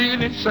you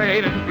feeling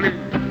sad and blue.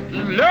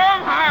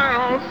 Love hide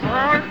out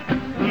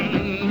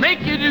for,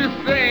 make you do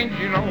things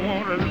you don't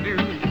want to do.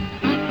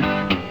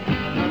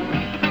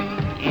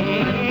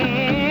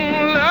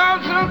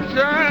 Love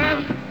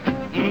sometimes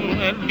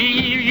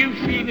leave you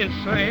feeling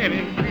sad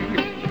and blue.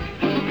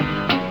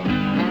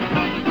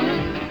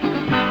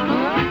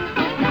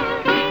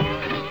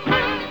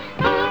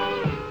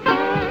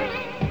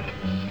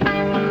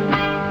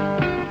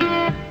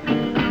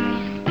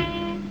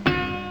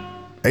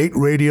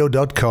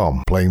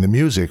 8radio.com, playing the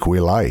music we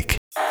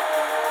like.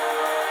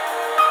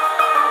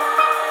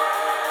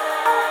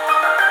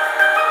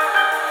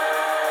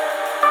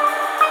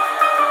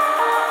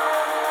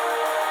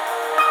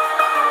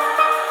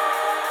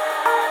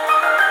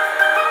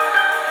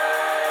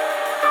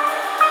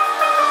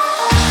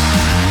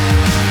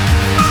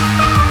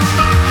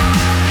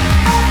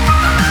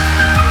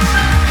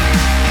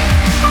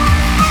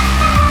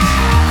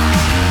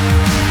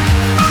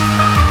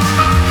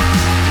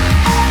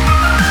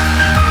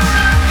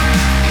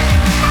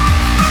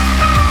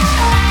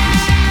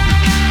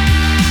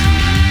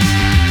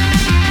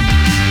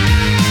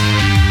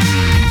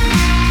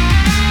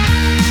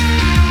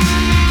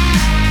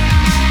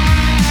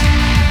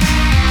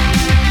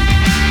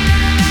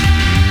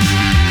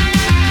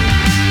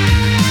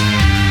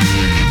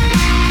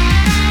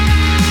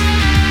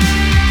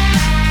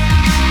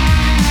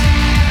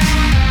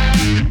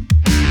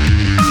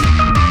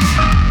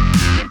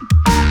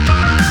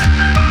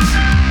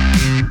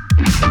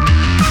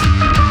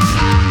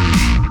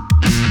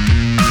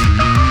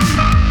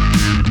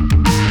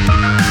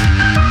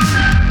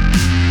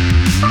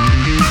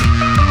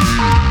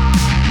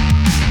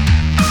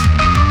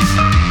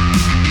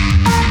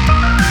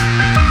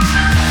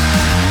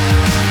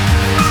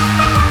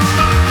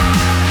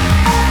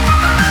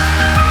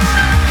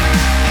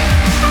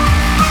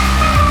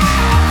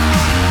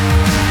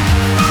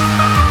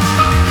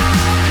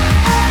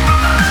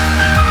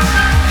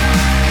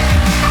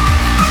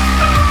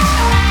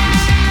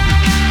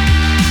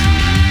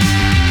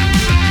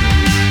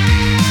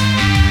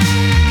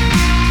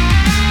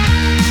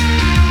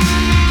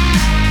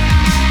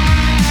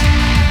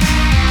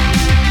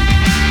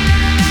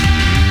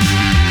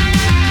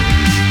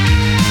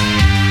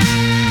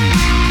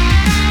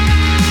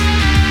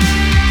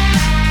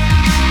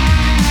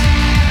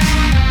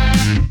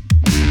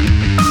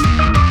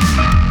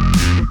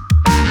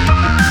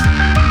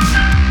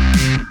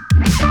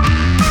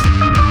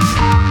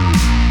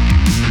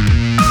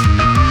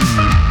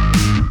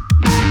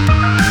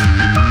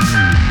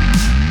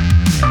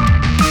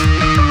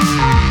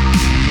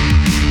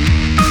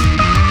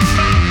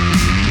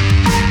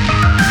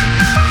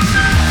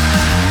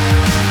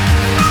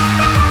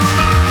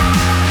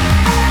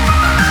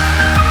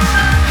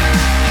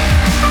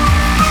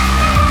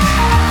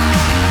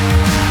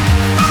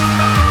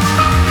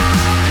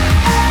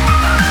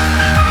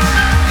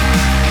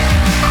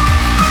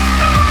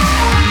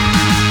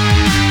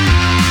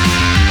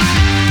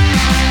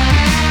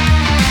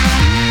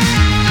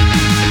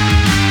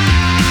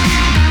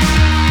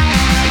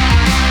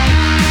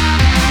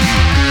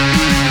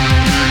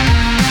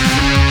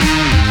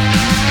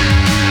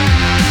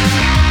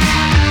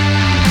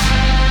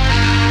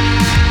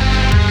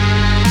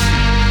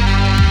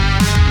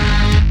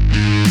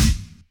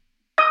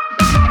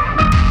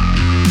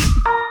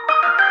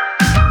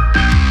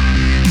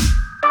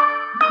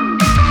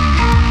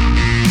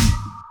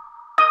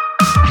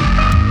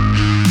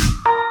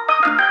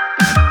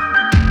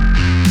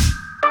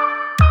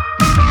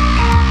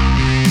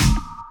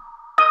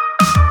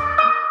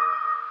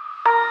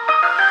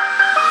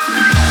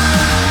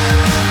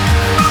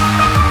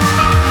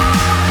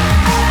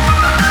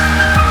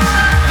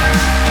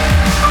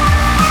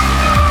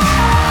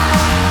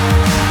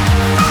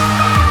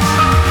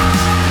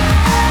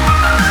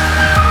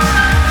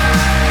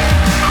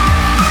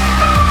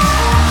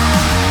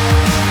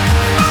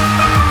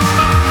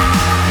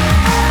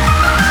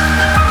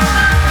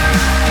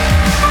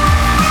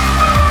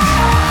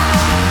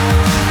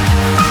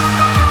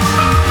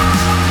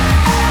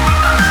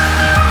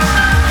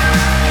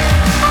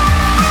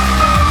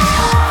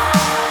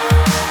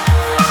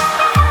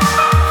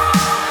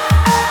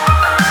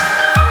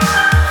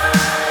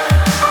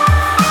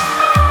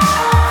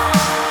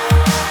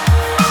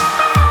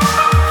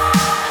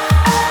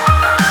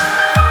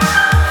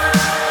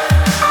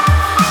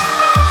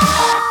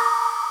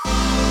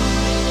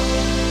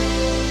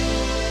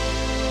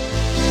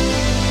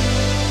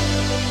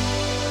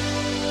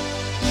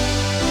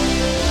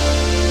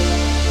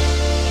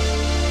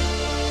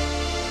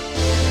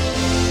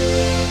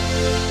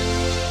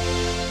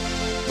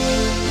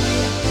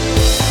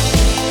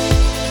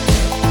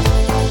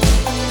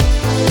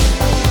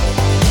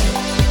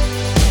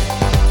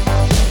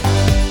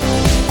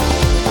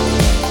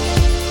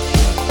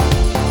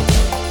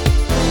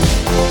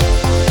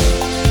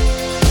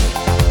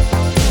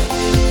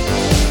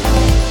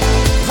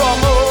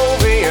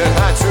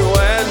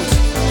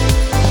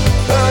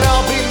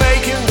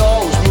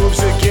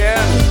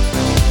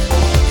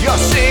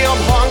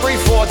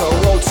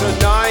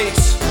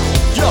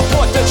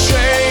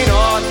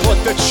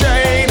 the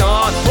chain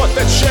on, put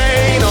the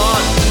chain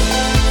on.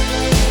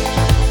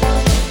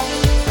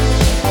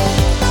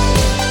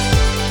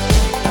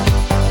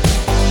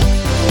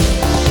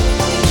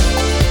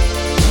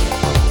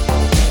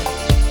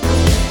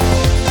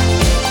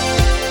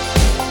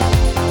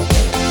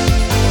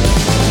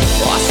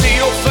 I see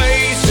your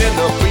face in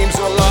the beams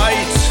of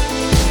light.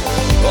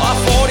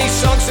 40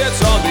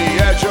 sunsets on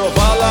the edge of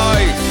our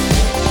life.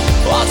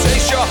 I'll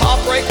taste your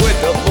heartbreak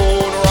with the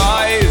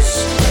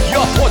moonrise. You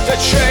put the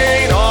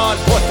chain on,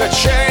 put the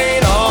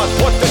chain on,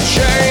 put the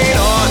chain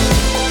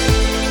on.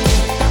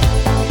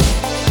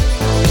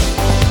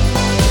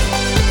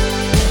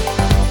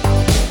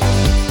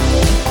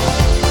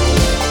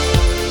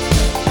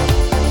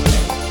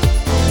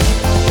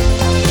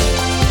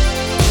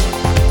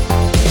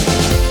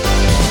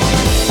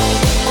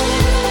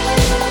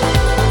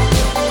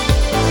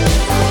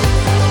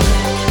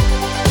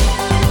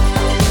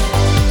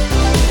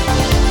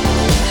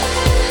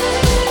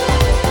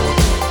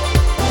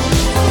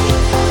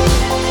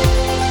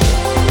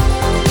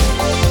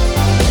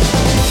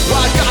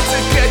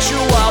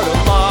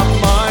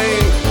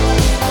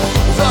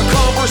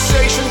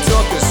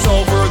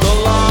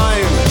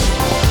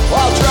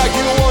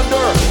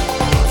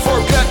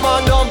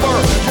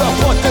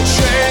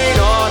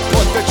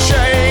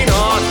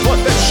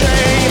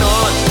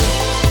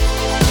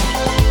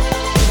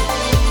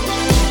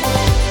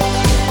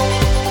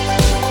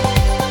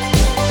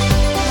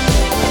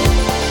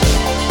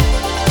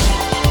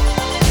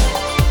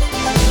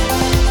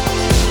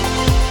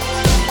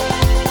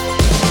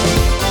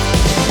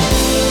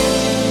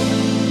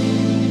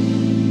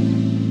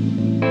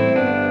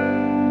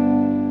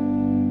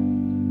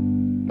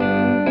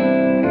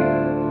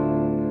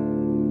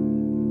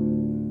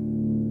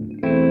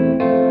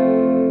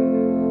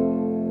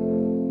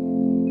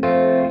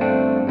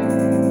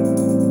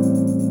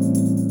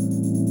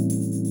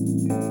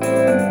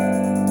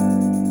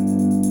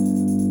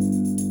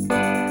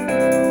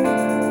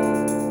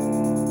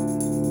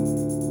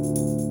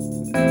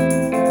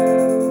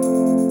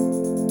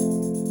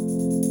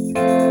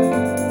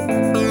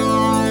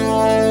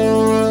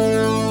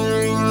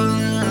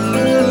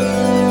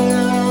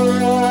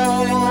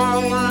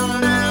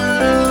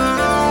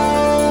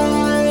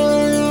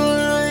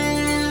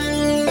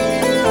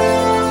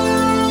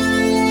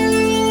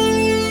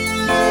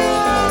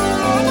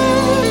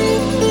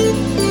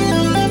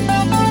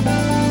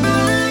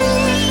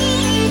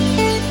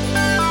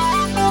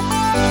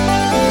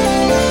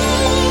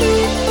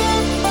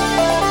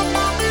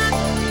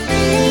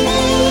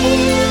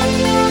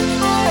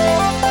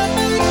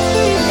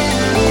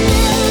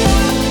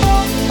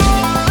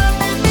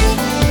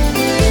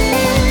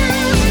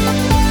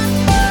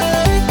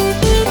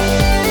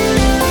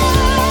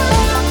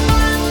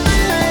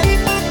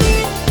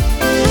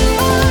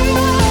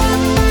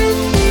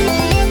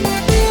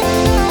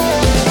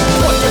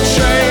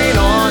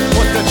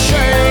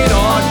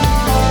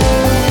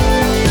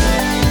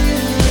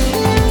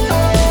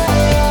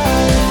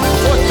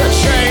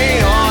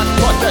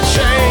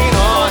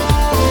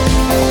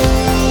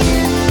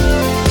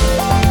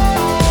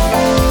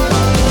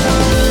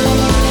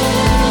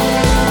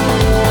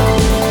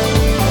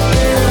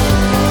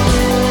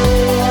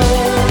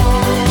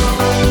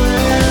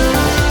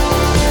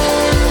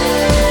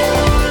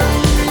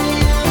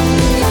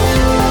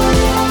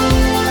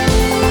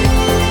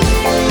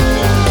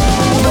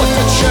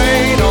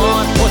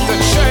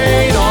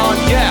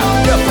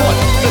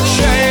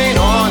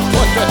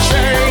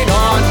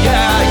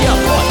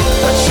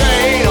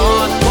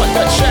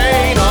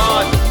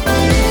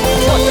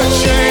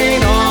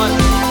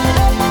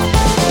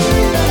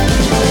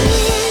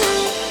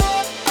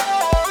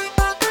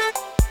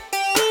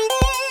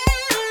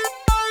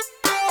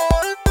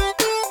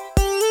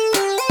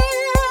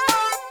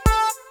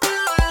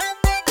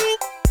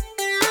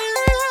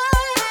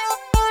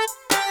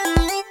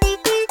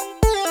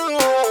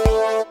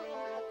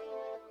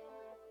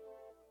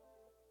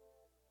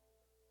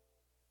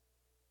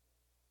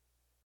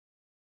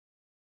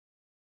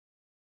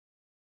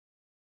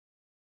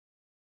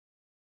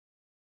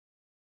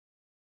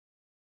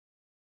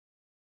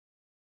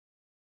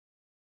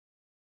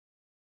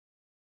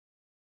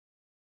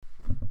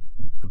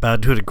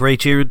 band who had a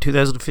great year in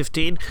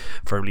 2015,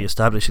 firmly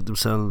establishing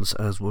themselves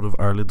as one of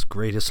Ireland's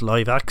greatest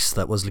live acts.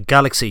 That was The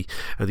Galaxy,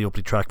 and the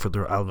opening track from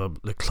their album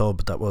The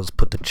Club, that was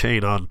Put the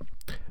Chain On.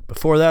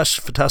 Before that,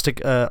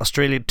 fantastic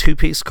Australian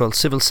two-piece called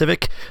Civil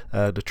Civic,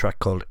 and a track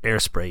called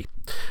Airspray.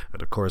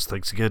 And of course,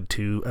 thanks again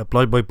to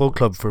Blind Boy Boat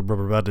Club from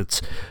Rubber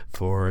Bandits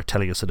for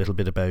telling us a little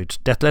bit about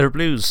Death Letter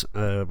Blues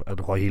and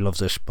Why He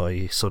Loves It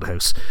by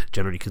Sunhouse,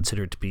 generally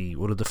considered to be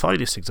one of the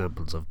finest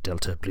examples of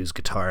Delta blues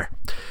guitar.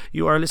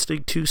 You are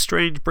listening to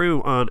Strange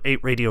Brew on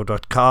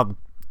 8radio.com.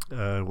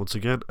 Once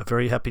again, a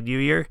very happy new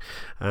year.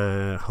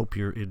 Hope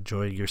you're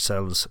enjoying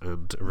yourselves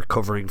and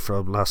recovering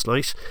from last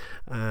night.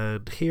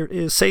 And here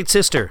is Saint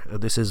Sister,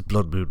 and this is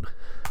Blood Moon.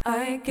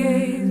 I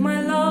gave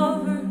my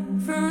lover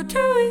fruit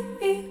to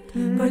eat,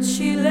 but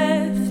she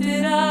left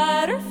it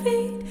at her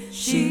feet.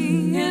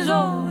 She is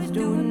always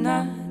doing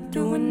that,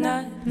 doing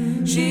that.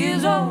 She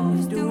is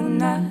always doing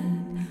that.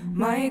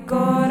 My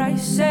God, I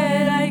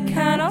said I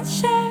cannot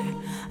share,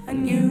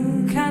 and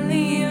you can't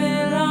leave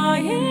it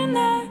lying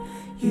there.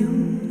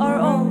 You are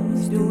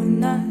always doing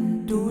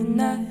that, doing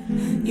that.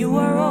 You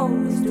are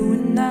always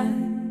doing that.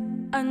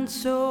 And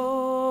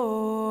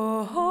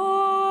so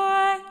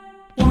I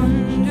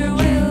wonder,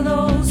 will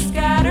those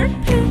scattered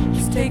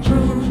pips take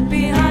root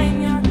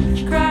behind your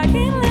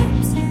cracking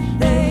lips?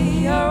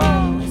 They are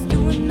always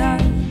doing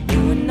that,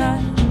 doing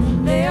that.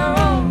 They are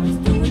always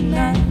doing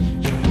that.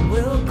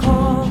 Will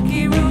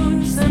corky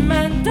roots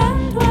cement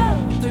and dwell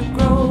to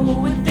grow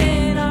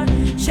within our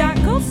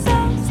shackled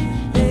selves?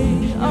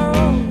 They are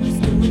always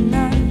doing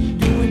that,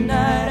 doing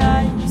that.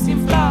 I've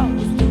seen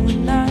flowers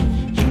doing that.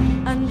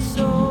 And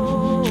so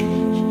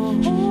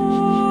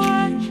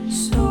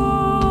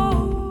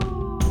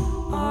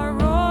our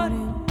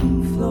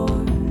rotting floor.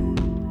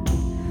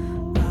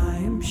 I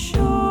am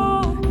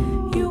sure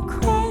you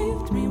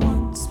craved me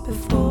once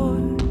before.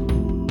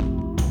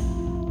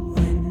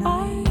 When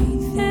I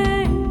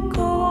think of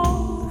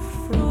all the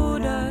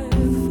fruit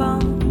I've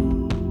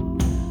found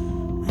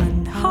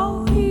and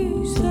how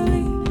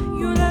easily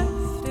you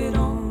left it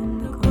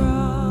on the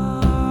ground.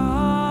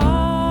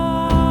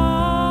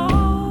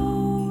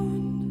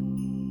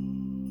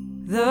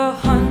 The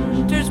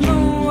hunter's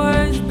moon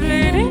was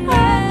bleeding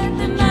red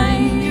the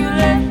night you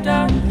left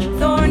our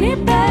thorny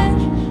bed.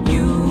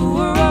 You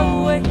were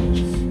always,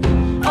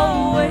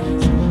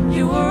 always,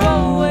 you were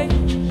always.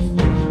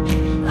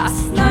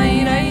 Last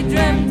night I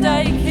dreamt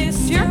I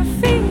kissed your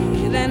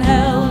feet and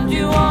held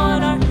you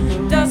on our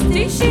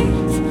dusty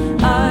sheets.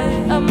 I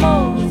am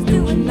always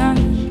doing that,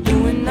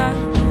 doing that.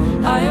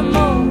 I am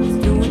always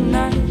doing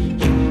that.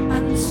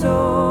 And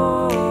so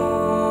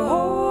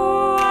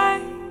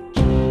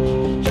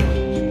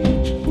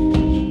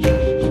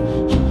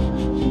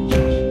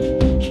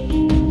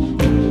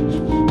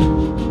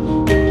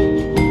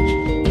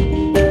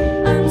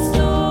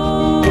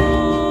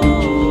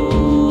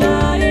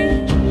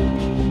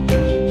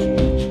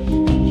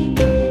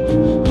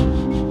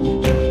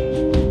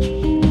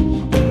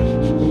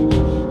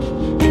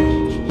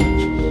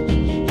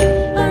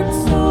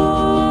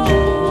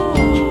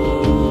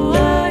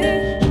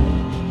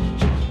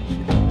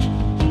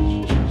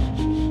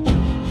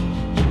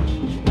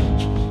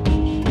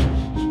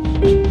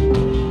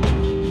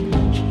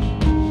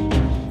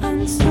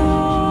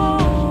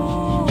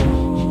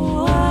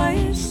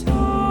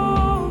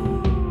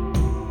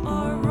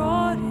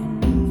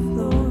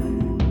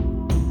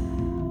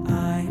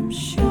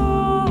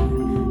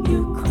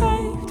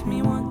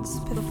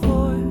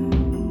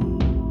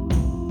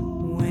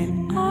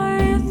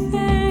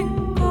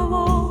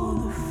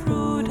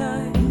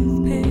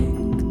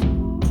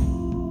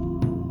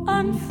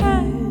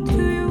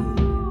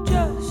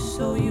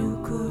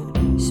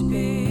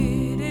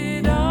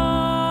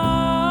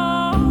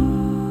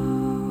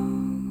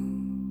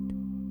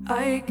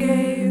I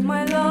gave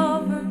my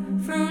lover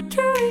fruit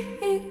to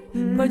eat,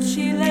 but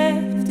she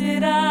left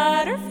it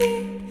at her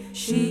feet.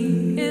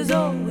 She is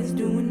always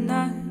doing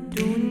that,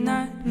 doing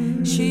that.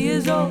 She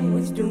is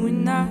always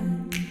doing that.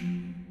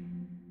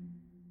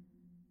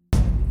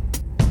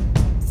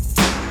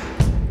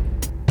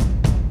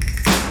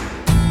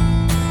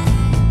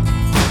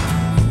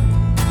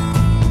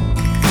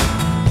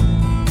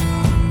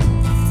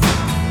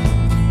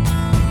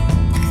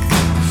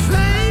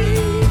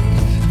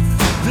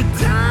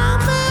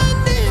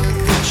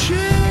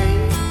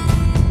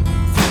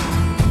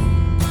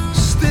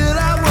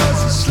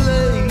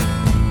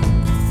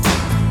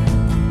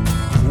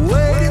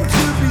 Waiting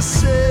to be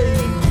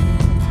saved.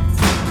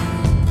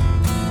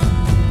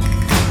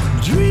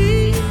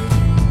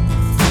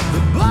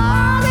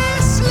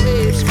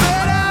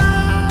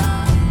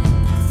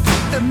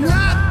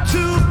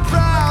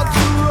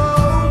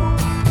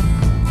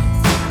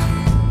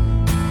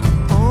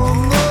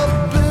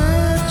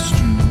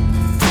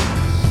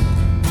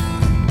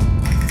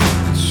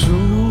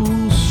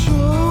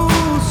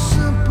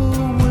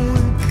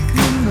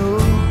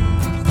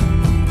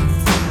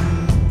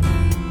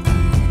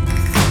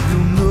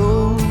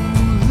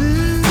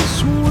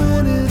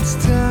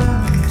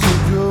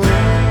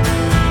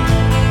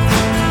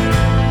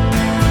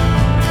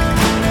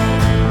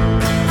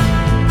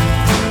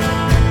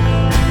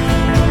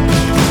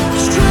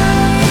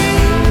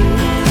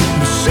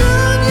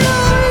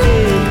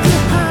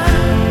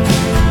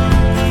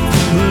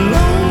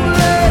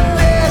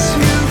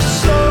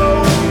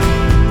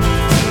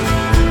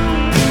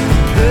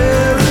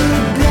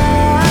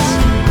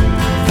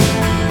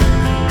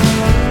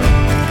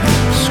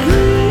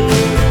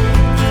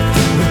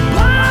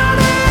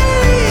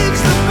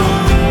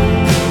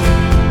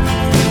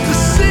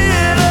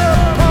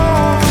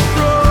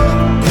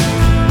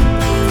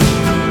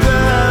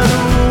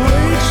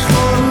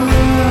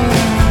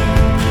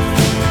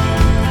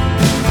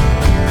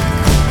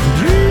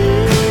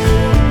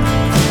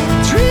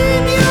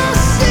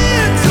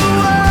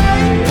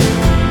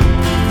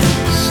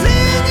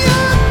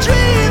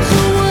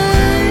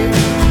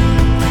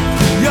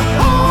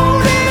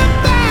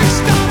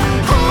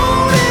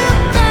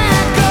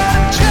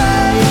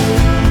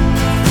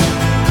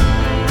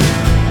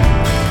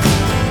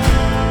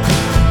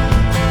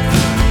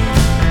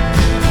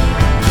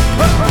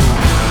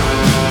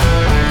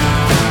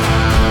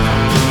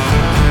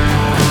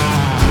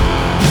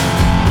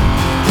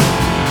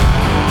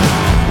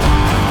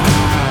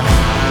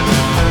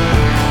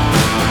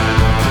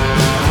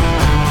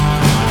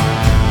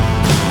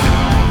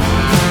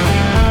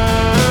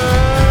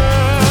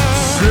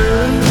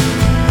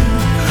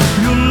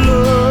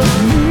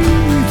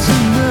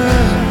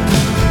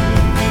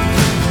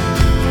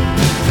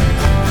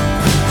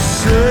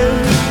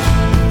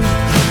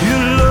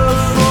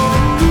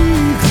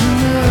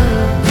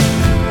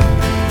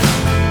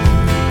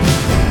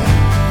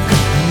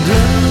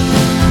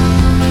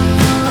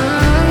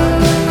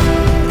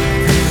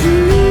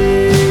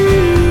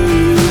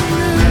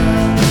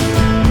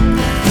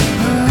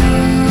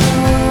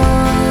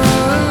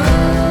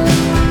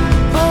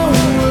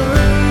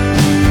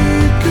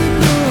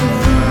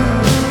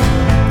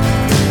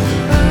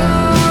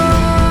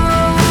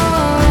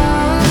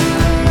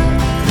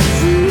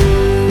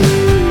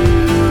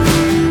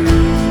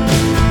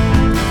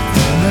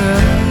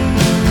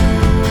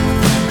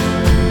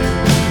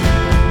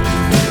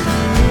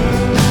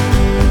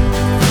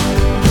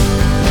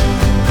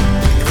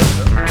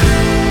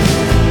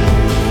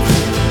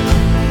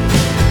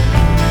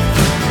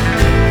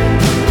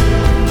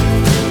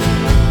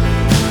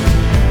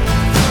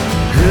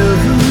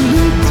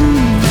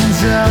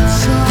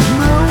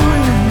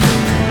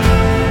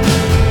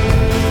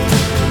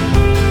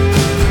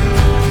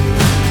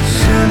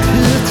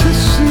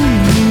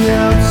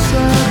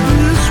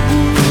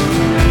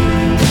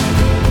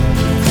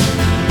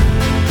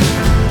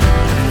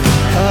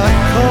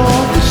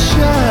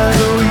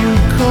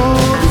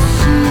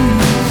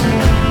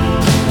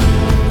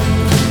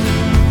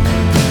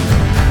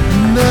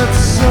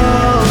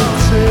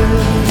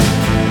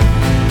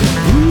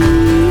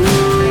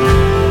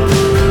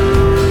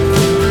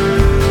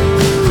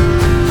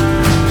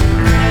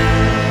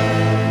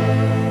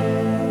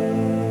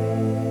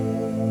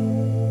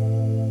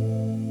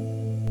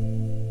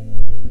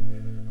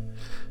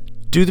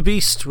 Do the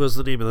Beast was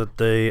the name of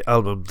the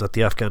album that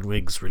the Afghan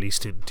Wigs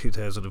released in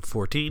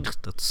 2014.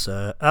 That's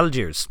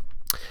Algiers.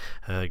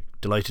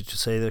 Delighted to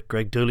say that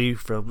Greg Dooley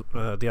from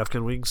the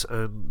Afghan Wigs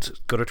and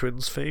Gutter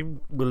Twins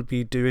fame will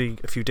be doing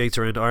a few dates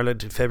around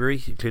Ireland in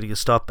February, including a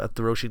stop at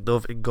the Roisin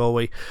Dove in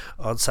Galway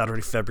on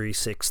Saturday, February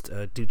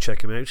 6th. Do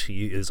check him out,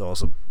 he is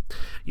awesome.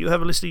 You have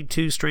been listening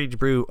to Strange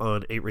Brew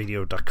on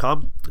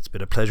 8radio.com. It's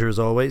been a pleasure as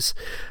always.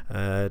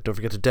 Don't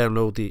forget to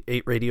download the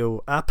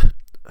 8Radio app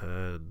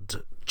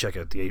and check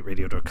out the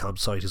 8radio.com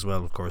site as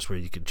well, of course, where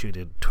you can tune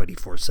in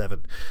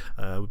 24/7.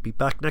 We'll be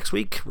back next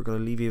week. We're going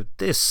to leave you with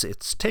this.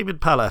 It's Tame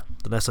Impala.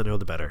 The less I know,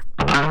 the better.